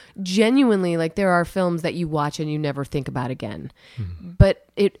 I genuinely, there are films that you watch and you never think about again, but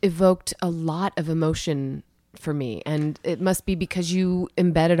it evoked a lot of emotion for me, and it must be because you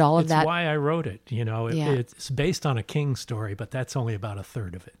embedded all of that. That's why I wrote it. It's based on a King story, but that's only about a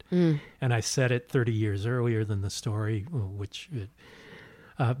third of it. And I set it 30 years earlier than the story,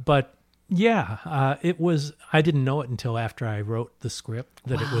 it was, I didn't know it until after I wrote the script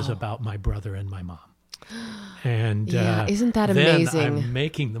that it was about my brother and my mom. And isn't that then amazing? I'm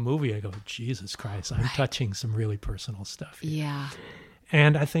making the movie. I go, Jesus Christ, I'm touching some really personal stuff here. Yeah.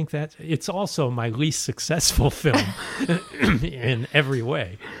 And I think that it's also my least successful film in every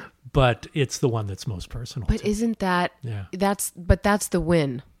way, but it's the one that's most personal. But isn't that, yeah. that's the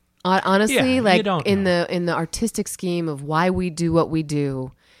win. Honestly, in the artistic scheme of why we do what we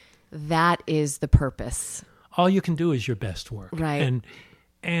do, that is the purpose. All you can do is your best work. Right.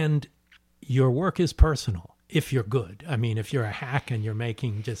 And your work is personal if you're good. I mean, if you're a hack and you're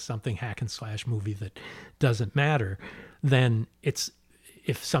making just something hack and slash movie that doesn't matter, then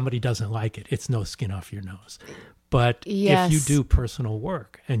if somebody doesn't like it, it's no skin off your nose. But Yes. if you do personal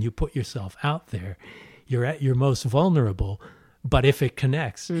work and you put yourself out there, you're at your most vulnerable. But if it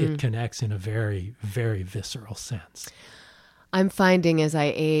connects in a very, very visceral sense. I'm finding as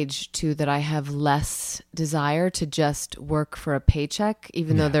I age too that I have less desire to just work for a paycheck,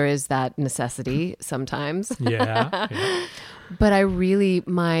 even though there is that necessity sometimes. Yeah. But I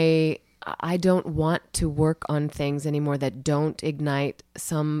don't want to work on things anymore that don't ignite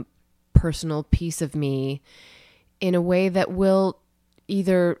some personal piece of me in a way that will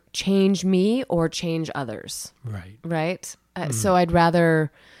either change me or change others. Right. Right? So I'd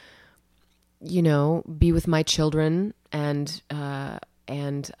rather, be with my children, and I'm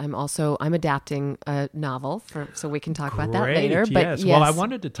adapting a novel so we can talk about that later. But yes. Well, I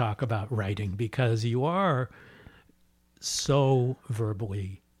wanted to talk about writing because you are so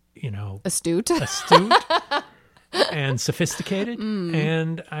verbally, astute and sophisticated,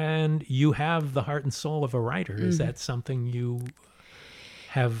 and you have the heart and soul of a writer. Is that something you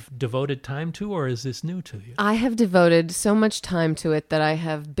have devoted time to, or is this new to you? I have devoted so much time to it that I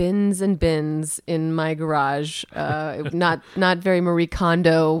have bins and bins in my garage. Not very Marie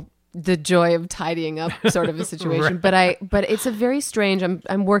Kondo, the joy of tidying up sort of a situation. Right. But it's a very strange.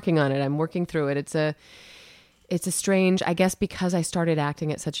 I'm working on it. I'm working through it. It's a strange. I guess because I started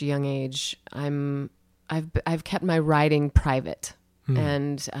acting at such a young age, I've kept my writing private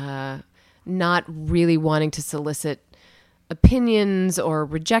and not really wanting to solicit opinions or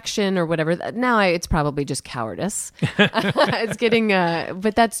rejection or whatever. Now it's probably just cowardice. It's getting,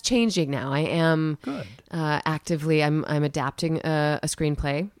 but that's changing now. I am actively, I'm adapting a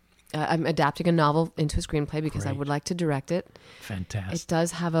screenplay. I'm adapting a novel into a screenplay because I would like to direct it. Fantastic. It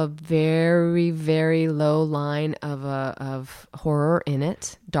does have a very, very low line of horror in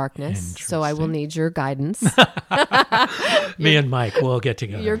it, darkness. So I will need your guidance. Me and Mike will get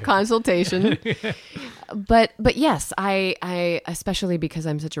together. Your consultation. But yes, I especially because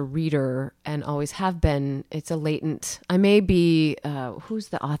I'm such a reader and always have been, it's a latent. I may be who's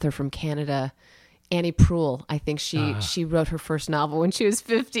the author from Canada? Annie Proulx. I think she wrote her first novel when she was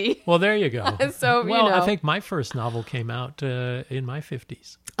 50. Well, there you go. So I think my first novel came out in my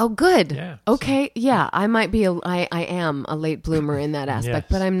 50s. Oh, good. Yeah. Okay. So. Yeah, I might be. I am a late bloomer in that aspect,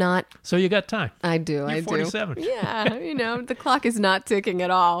 but I'm not. So you got time. I do. You're 47. Yeah. The clock is not ticking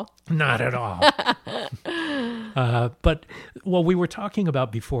at all. Not at all. But we were talking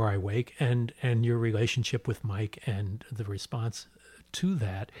about Before I Wake and your relationship with Mike and the response to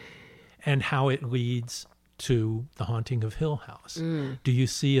that, and how it leads to The Haunting of Hill House. Do you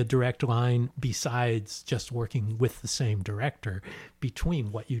see a direct line, besides just working with the same director,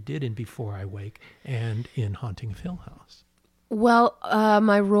 between what you did in Before I Wake and in Haunting of Hill House? Well,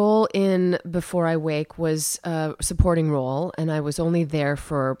 my role in Before I Wake was a supporting role, and I was only there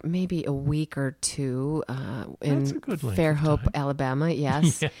for maybe a week or two in Fairhope, Alabama.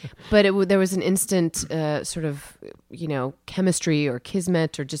 Yes, yeah. But there was an instant sort of chemistry or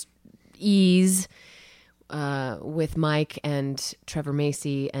kismet or just ease with Mike and Trevor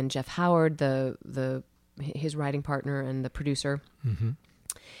Macy and Jeff Howard, his writing partner and the producer. Mm-hmm.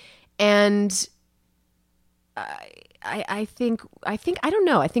 And I think I don't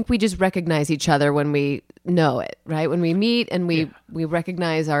know. I think we just recognize each other when we know it, right? When we meet and we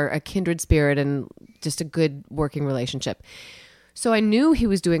recognize a kindred spirit and just a good working relationship. So I knew he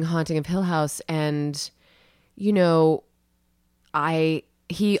was doing Haunting of Hill House, and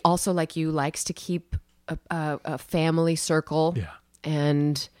he also, like you, likes to keep a family circle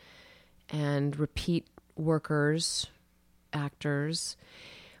and repeat workers, actors.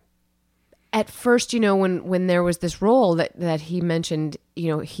 At first, when there was this role that he mentioned,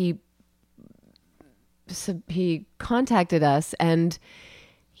 he contacted us, and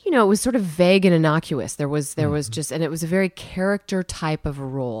it was sort of vague and innocuous. There was just, and it was a very character type of a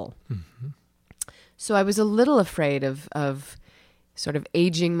role. Mm-hmm. So I was a little afraid of sort of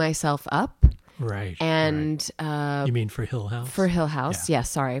aging myself up. Right. And you mean for Hill House? For Hill House, yeah.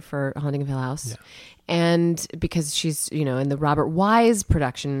 Sorry, for Haunting of Hill House. Yeah. And because she's, in the Robert Wise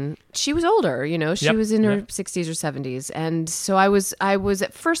production, she was older, she was in her 60s or 70s. And so I was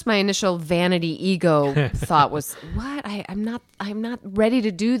at first, my initial vanity ego thought was, what? I'm not ready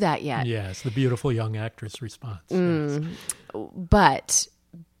to do that yet. Yes, the beautiful young actress response. Yes. But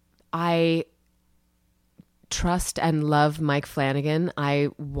I trust and love Mike Flanagan. I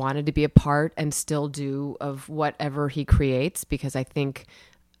wanted to be a part and still do of whatever he creates, because I think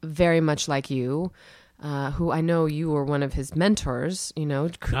very much like you, who I know you were one of his mentors,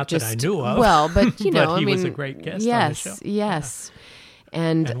 Not that I knew of. Well, but, but he was a great guest on the show. Yes. Yeah.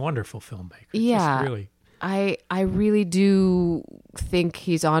 And wonderful filmmaker. Yeah. Just really I really do think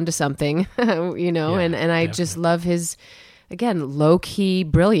he's onto something, you know, Yeah, and I just love his, again, low-key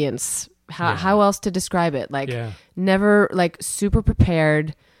brilliance. How else to describe it? Like, never, like, super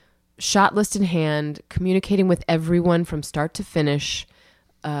prepared, shot list in hand, communicating with everyone from start to finish,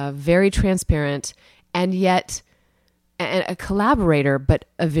 very transparent, and yet a collaborator, but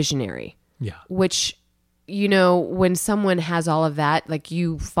a visionary. Yeah. Which, you know, when someone has all of that, like,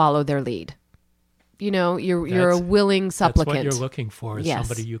 you follow their lead. You know, you're a willing supplicant. That's what you're looking for, is Yes.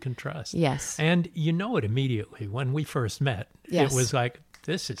 somebody you can trust. Yes. And you know it immediately. When we first met, Yes. it was like,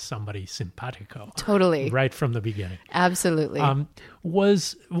 this is somebody simpatico. Totally. Right from the beginning. Absolutely.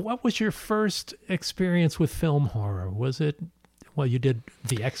 What was your first experience with film horror? Was it, well, you did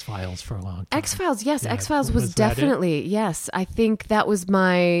The X-Files for a long time. X-Files, yes. Yeah. X-Files was that it? definitely, yes. I think that was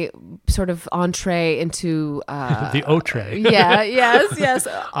my sort of entree into... The O-tray. Yeah, yes.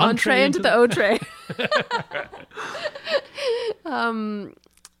 Entree into the O-tray.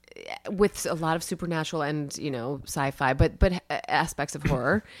 With a lot of supernatural and, you know, sci-fi, but aspects of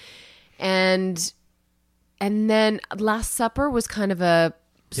horror. And then Last Supper was kind of a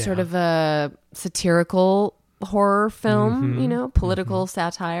sort of a satirical horror film, you know, political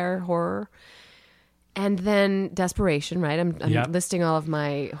satire horror. And then Desperation, right? I'm listing all of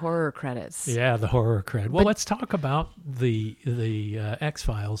my horror credits. Yeah, the horror cred. Well, let's talk about the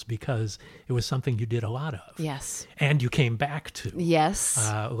X-Files, because it was something you did a lot of. Yes. And you came back to. Yes.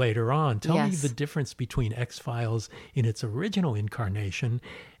 Later on. Tell me Yes. the difference between X-Files in its original incarnation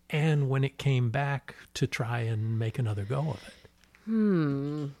and when it came back to try and make another go of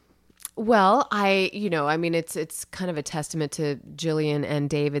it. Well, it's kind of a testament to Gillian and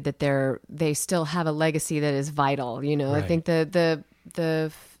David that they still have a legacy that is vital. You know, Right. I think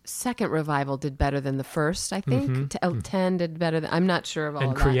the second revival did better than the first. I think 10 did better than. I'm not sure of all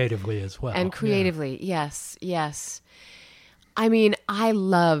And of that. creatively as well. And creatively, yes. I mean, I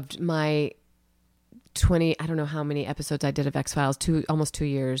loved my 20, I don't know how many episodes I did of X-Files, almost 2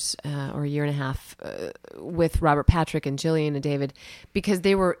 years or a year and a half with Robert Patrick and Gillian and David, because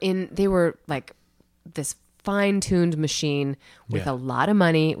they were like this fine-tuned machine with a lot of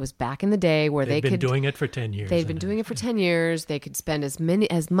money. It was back in the day where They'd been doing it for 10 years. They'd been doing it for 10 years. They could spend as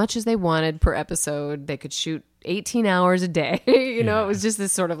much as they wanted per episode. They could shoot 18 hours a day. You know, it was just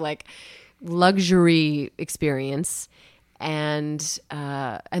this sort of like luxury experience. And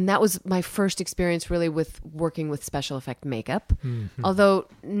that was my first experience really with working with special effect makeup. Mm-hmm. Although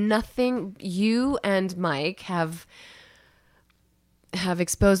you and Mike have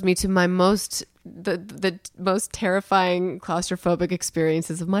exposed me to the most terrifying claustrophobic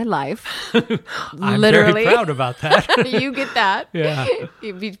experiences of my life. I'm Literally. very proud about that. You get that. Yeah.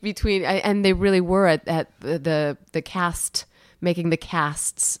 And they really were at the cast, making the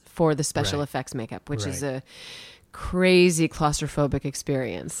casts for the special effects makeup, which is a crazy claustrophobic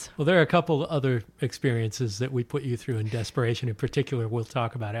experience. Well, there are a couple other experiences that we put you through in Desperation in particular we'll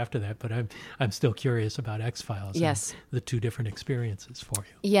talk about after that, but I'm still curious about X-Files. Yes. And the two different experiences for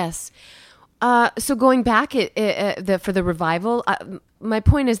you. Yes. So going back for the revival, my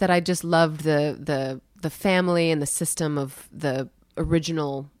point is that I just loved the family and the system of the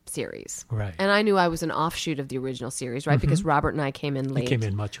original series. Right. And I knew I was an offshoot of the original series, right? Mm-hmm. Because Robert and I came in late. You came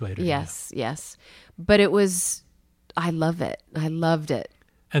in much later. Yes. But I love it. I loved it.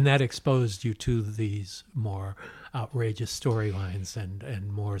 And that exposed you to these more outrageous storylines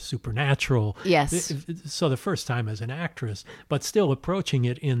and more supernatural. Yes. So the first time as an actress, but still approaching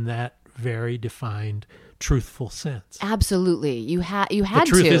it in that very defined, truthful sense. Absolutely. You had to. The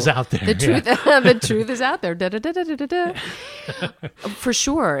truth is out there. The truth is out there. Da, da, da, da, da, da. For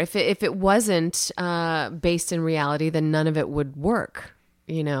sure. If it wasn't based in reality, then none of it would work,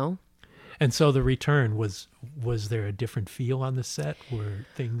 you know? And so the return, was there a different feel on the set? Were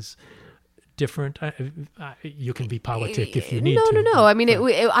things different? You can be politic if you need to. No. I mean,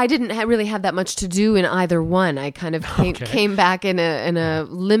 I didn't really have that much to do in either one. I kind of came back in a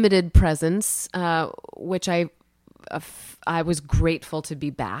limited presence, which I was grateful to be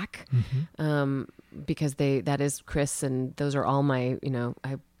back, because that is Chris, and those are all my, you know,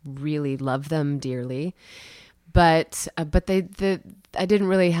 I really love them dearly. But I didn't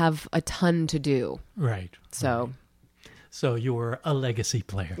really have a ton to do. Right. So you were a legacy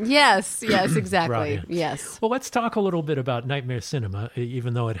player. Yes, exactly. Right. Yes. Well, let's talk a little bit about Nightmare Cinema,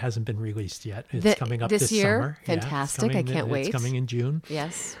 even though it hasn't been released yet. It's coming up this year. summer. Fantastic. I can't wait. It's coming in June.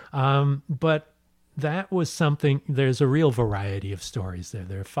 Yes. But that was something, there's a real variety of stories there.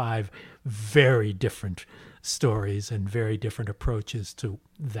 There are 5 very different stories and very different approaches to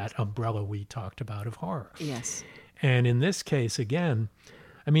that umbrella we talked about of horror. Yes. And in this case, again,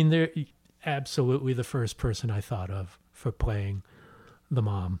 I mean, absolutely the first person I thought of for playing the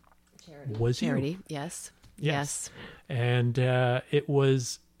mom was Charity. you. Yes. And it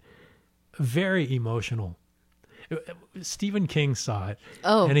was very emotional. Stephen King saw it,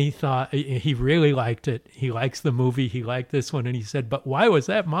 and he thought he really liked it. He likes the movie. He liked this one, and he said, "But why was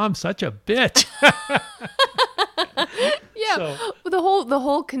that mom such a bitch?" Yeah, So, the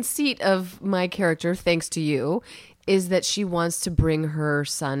whole conceit of my character, thanks to you, is that she wants to bring her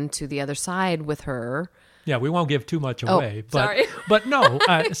son to the other side with her. yeah, we won't give too much away, but sorry. but no,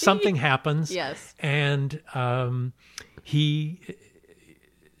 something happens. Yes. And his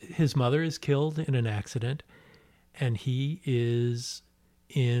mother is killed in an accident, and he is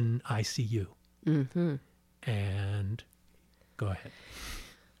in ICU. Mm-hmm. And go ahead.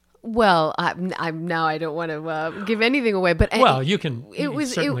 Well, I'm now. I don't want to give anything away, but You can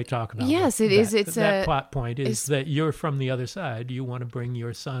certainly talk about. Yes, it is. That, It's that plot point is that you're from the other side. You want to bring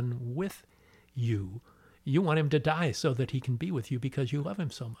your son with you. You want him to die so that he can be with you because you love him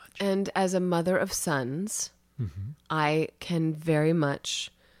so much. And as a mother of sons, I can very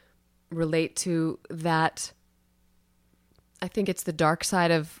much relate to that. I think it's the dark side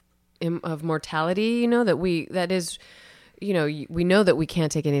of mortality. We know that we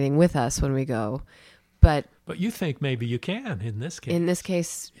can't take anything with us when we go, but you think maybe you can in this case. In this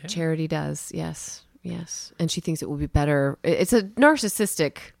case, yeah. Charity does. Yes. And she thinks it will be better. It's a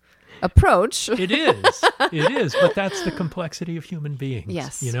narcissistic approach. It is. But that's the complexity of human beings.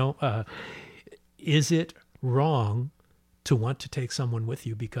 Yes. Is it wrong to want to take someone with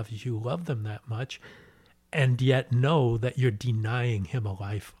you because you love them that much and yet know that you're denying him a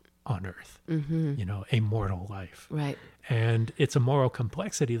life on earth, a mortal life. Right. And it's a moral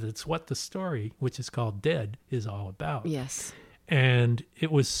complexity. That's what the story, which is called Dead, is all about. Yes. And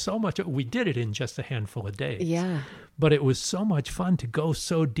it was so much, we did it in just a handful of days. Yeah. But it was so much fun to go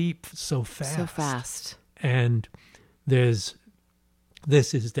so deep, so fast. And this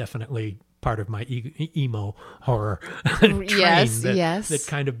is definitely part of my emo horror train that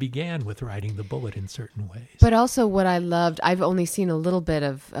kind of began with riding the bullet in certain ways. But also what I loved, I've only seen a little bit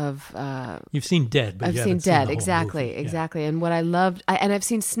of You've seen Dead, but I've you seen haven't seen Dead, the whole exactly, movie. exactly. And what I loved, and I've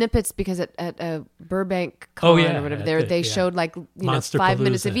seen snippets because at Burbank Con or whatever, they showed like Monster 5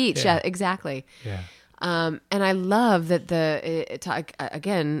 minutes Palooza. of each. Yeah, exactly. Yeah. And I love that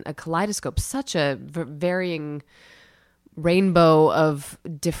again, a kaleidoscope, such a varying rainbow of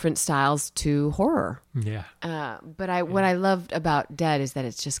different styles to horror. Yeah. But what I loved about Dead is that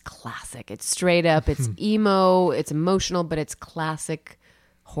it's just classic. It's straight up. It's emo. It's emotional, but it's classic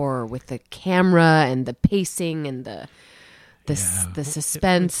horror with the camera and the pacing and the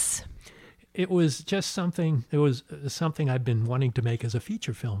suspense. It was just something. It was something I've been wanting to make as a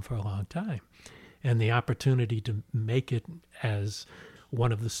feature film for a long time, and the opportunity to make it as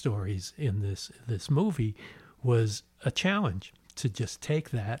one of the stories in this movie was a challenge, to just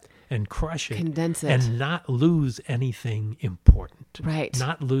take that and crush it, condense it, and not lose anything important. Right.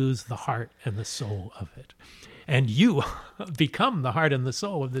 Not lose the heart and the soul of it. And you become the heart and the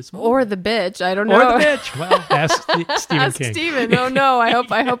soul of this movie. Or the bitch. I don't know. Or the bitch. Well, ask Stephen ask King. Stephen. Oh no, I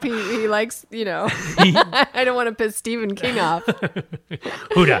hope he likes, I don't want to piss Stephen King off.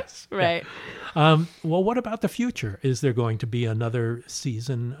 Who does? Right. Well, what about the future? Is there going to be another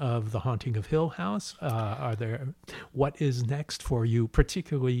season of The Haunting of Hill House? What is next for you,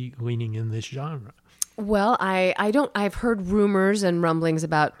 particularly leaning in this genre? Well, I've heard rumors and rumblings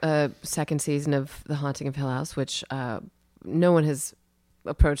about a second season of The Haunting of Hill House, which no one has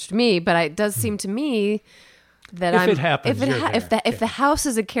approached me, but it does seem to me that if it happens, if the house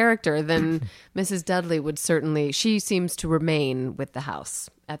is a character, then Mrs. Dudley would certainly, she seems to remain with the house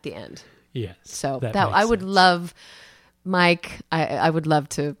at the end. Yes. So that I would love, Mike. I would love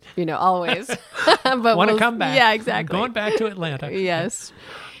to, always. But want to come back? Yeah, exactly. Going back to Atlanta. Yes.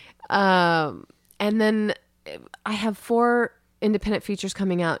 And then I have 4 independent features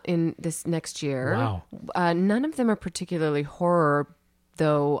coming out in this next year. Wow. None of them are particularly horror,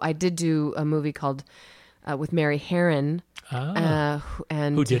 though. I did do a movie called with Mary Harron.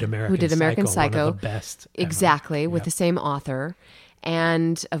 Who did American Psycho. One of the best ever. Exactly, with the same author.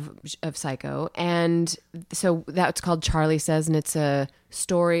 And of Psycho. And so that's called Charlie Says, and it's a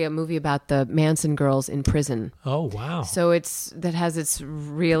movie about the Manson girls in prison. Oh, wow. So that has its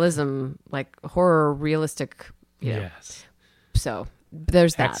realism, like horror realistic. Yes. So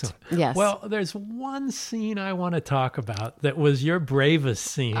there's that. Excellent. Yes. Well, there's one scene I want to talk about that was your bravest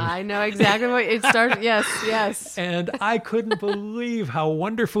scene. I know exactly what it started. Yes. And I couldn't believe how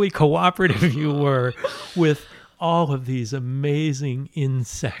wonderfully cooperative you were with all of these amazing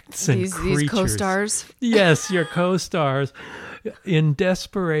insects and creatures. These co-stars? Yes, your co-stars. in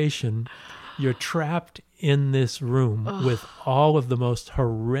desperation, you're trapped in this room with all of the most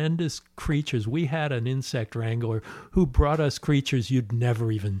horrendous creatures. We had an insect wrangler who brought us creatures you'd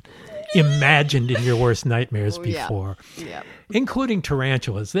never even imagined in your worst nightmares before, including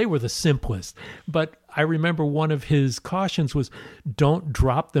tarantulas. They were the simplest. But I remember one of his cautions was, don't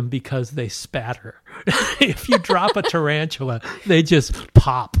drop them because they spatter. If you drop a tarantula, they just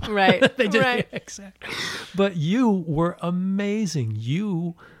pop. Right. They just, right. Exactly. But you were amazing.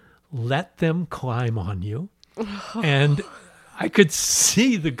 You let them climb on you. And I could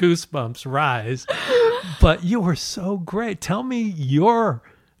see the goosebumps rise. But you were so great. Tell me your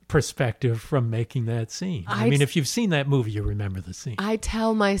perspective from making that scene. I mean, if you've seen that movie, you remember the scene. I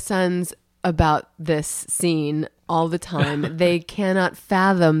tell my sons about this scene all the time. They cannot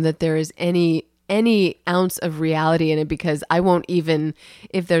fathom that there is any ounce of reality in it, because I won't even,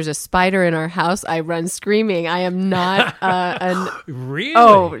 if there's a spider in our house, I run screaming. I am not Really?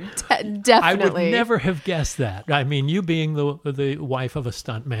 Oh, definitely. I would never have guessed that. I mean, you being the wife of a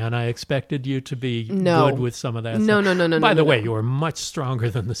stuntman, I expected you to be good with some of that No. stuff. By the way, you were much stronger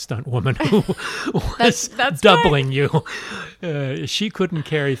than the stunt woman who was that's doubling you. She couldn't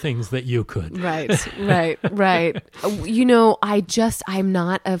carry things that you could. Right. You know, I'm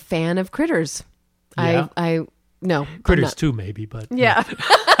not a fan of critters. Yeah. No. Critters too, maybe, but yeah.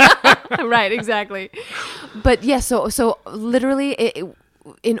 Right, exactly. But yeah, so literally,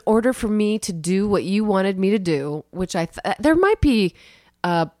 in order for me to do what you wanted me to do, which there might be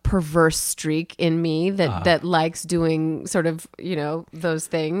a perverse streak in me that likes doing sort of, you know, those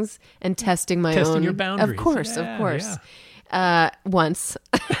things and testing your boundaries. Of course. Once.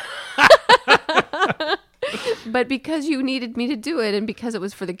 But because you needed me to do it, and because it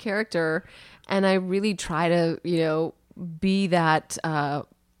was for the character, and I really try to, you know, be that.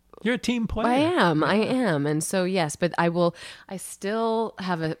 You're a team player. I am. And so, yes, but I still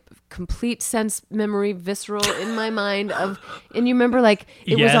have a complete sense memory, visceral in my mind of, and you remember, like,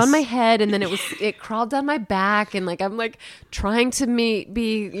 it was on my head, and then it crawled down my back, and like, I'm like trying to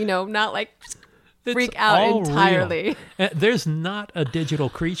be, you know, not like freak out entirely. There's not a digital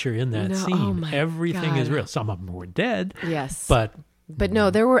creature in that scene. Everything is real. Some of them were dead. Yes. But no,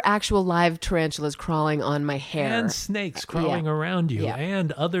 there were actual live tarantulas crawling on my hair. And snakes crawling around you,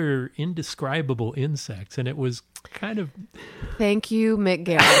 and other indescribable insects. And it was kind of... Thank you, Mick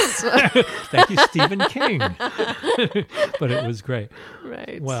Garris. Thank you, Stephen King. But it was great.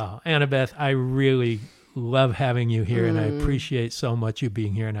 Right. Well, Annabeth, I really love having you here, and I appreciate so much you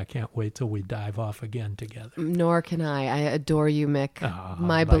being here, and I can't wait till we dive off again together. Nor can I. I adore you, Mick.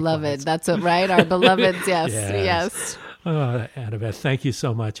 My likewise. Beloved. That's it, right? Our beloveds, yes. Annabeth, thank you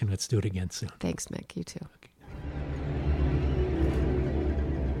so much, and let's do it again soon. Thanks, Mick. You too.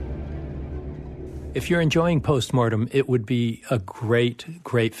 If you're enjoying Postmortem, it would be a great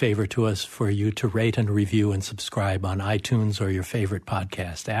favor to us for you to rate and review and subscribe on iTunes or your favorite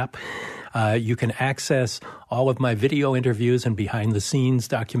podcast app. You can access all of my video interviews and behind-the-scenes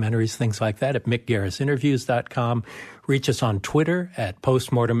documentaries, things like that, at mickgarrisinterviews.com. Reach us on Twitter at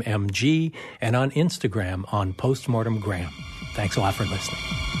PostmortemMG and on Instagram on PostmortemGram. Thanks a lot for listening.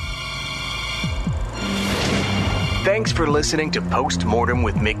 Thanks for listening to Postmortem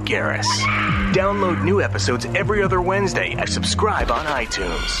with Mick Garris. Download new episodes every other Wednesday and subscribe on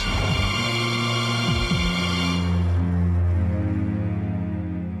iTunes.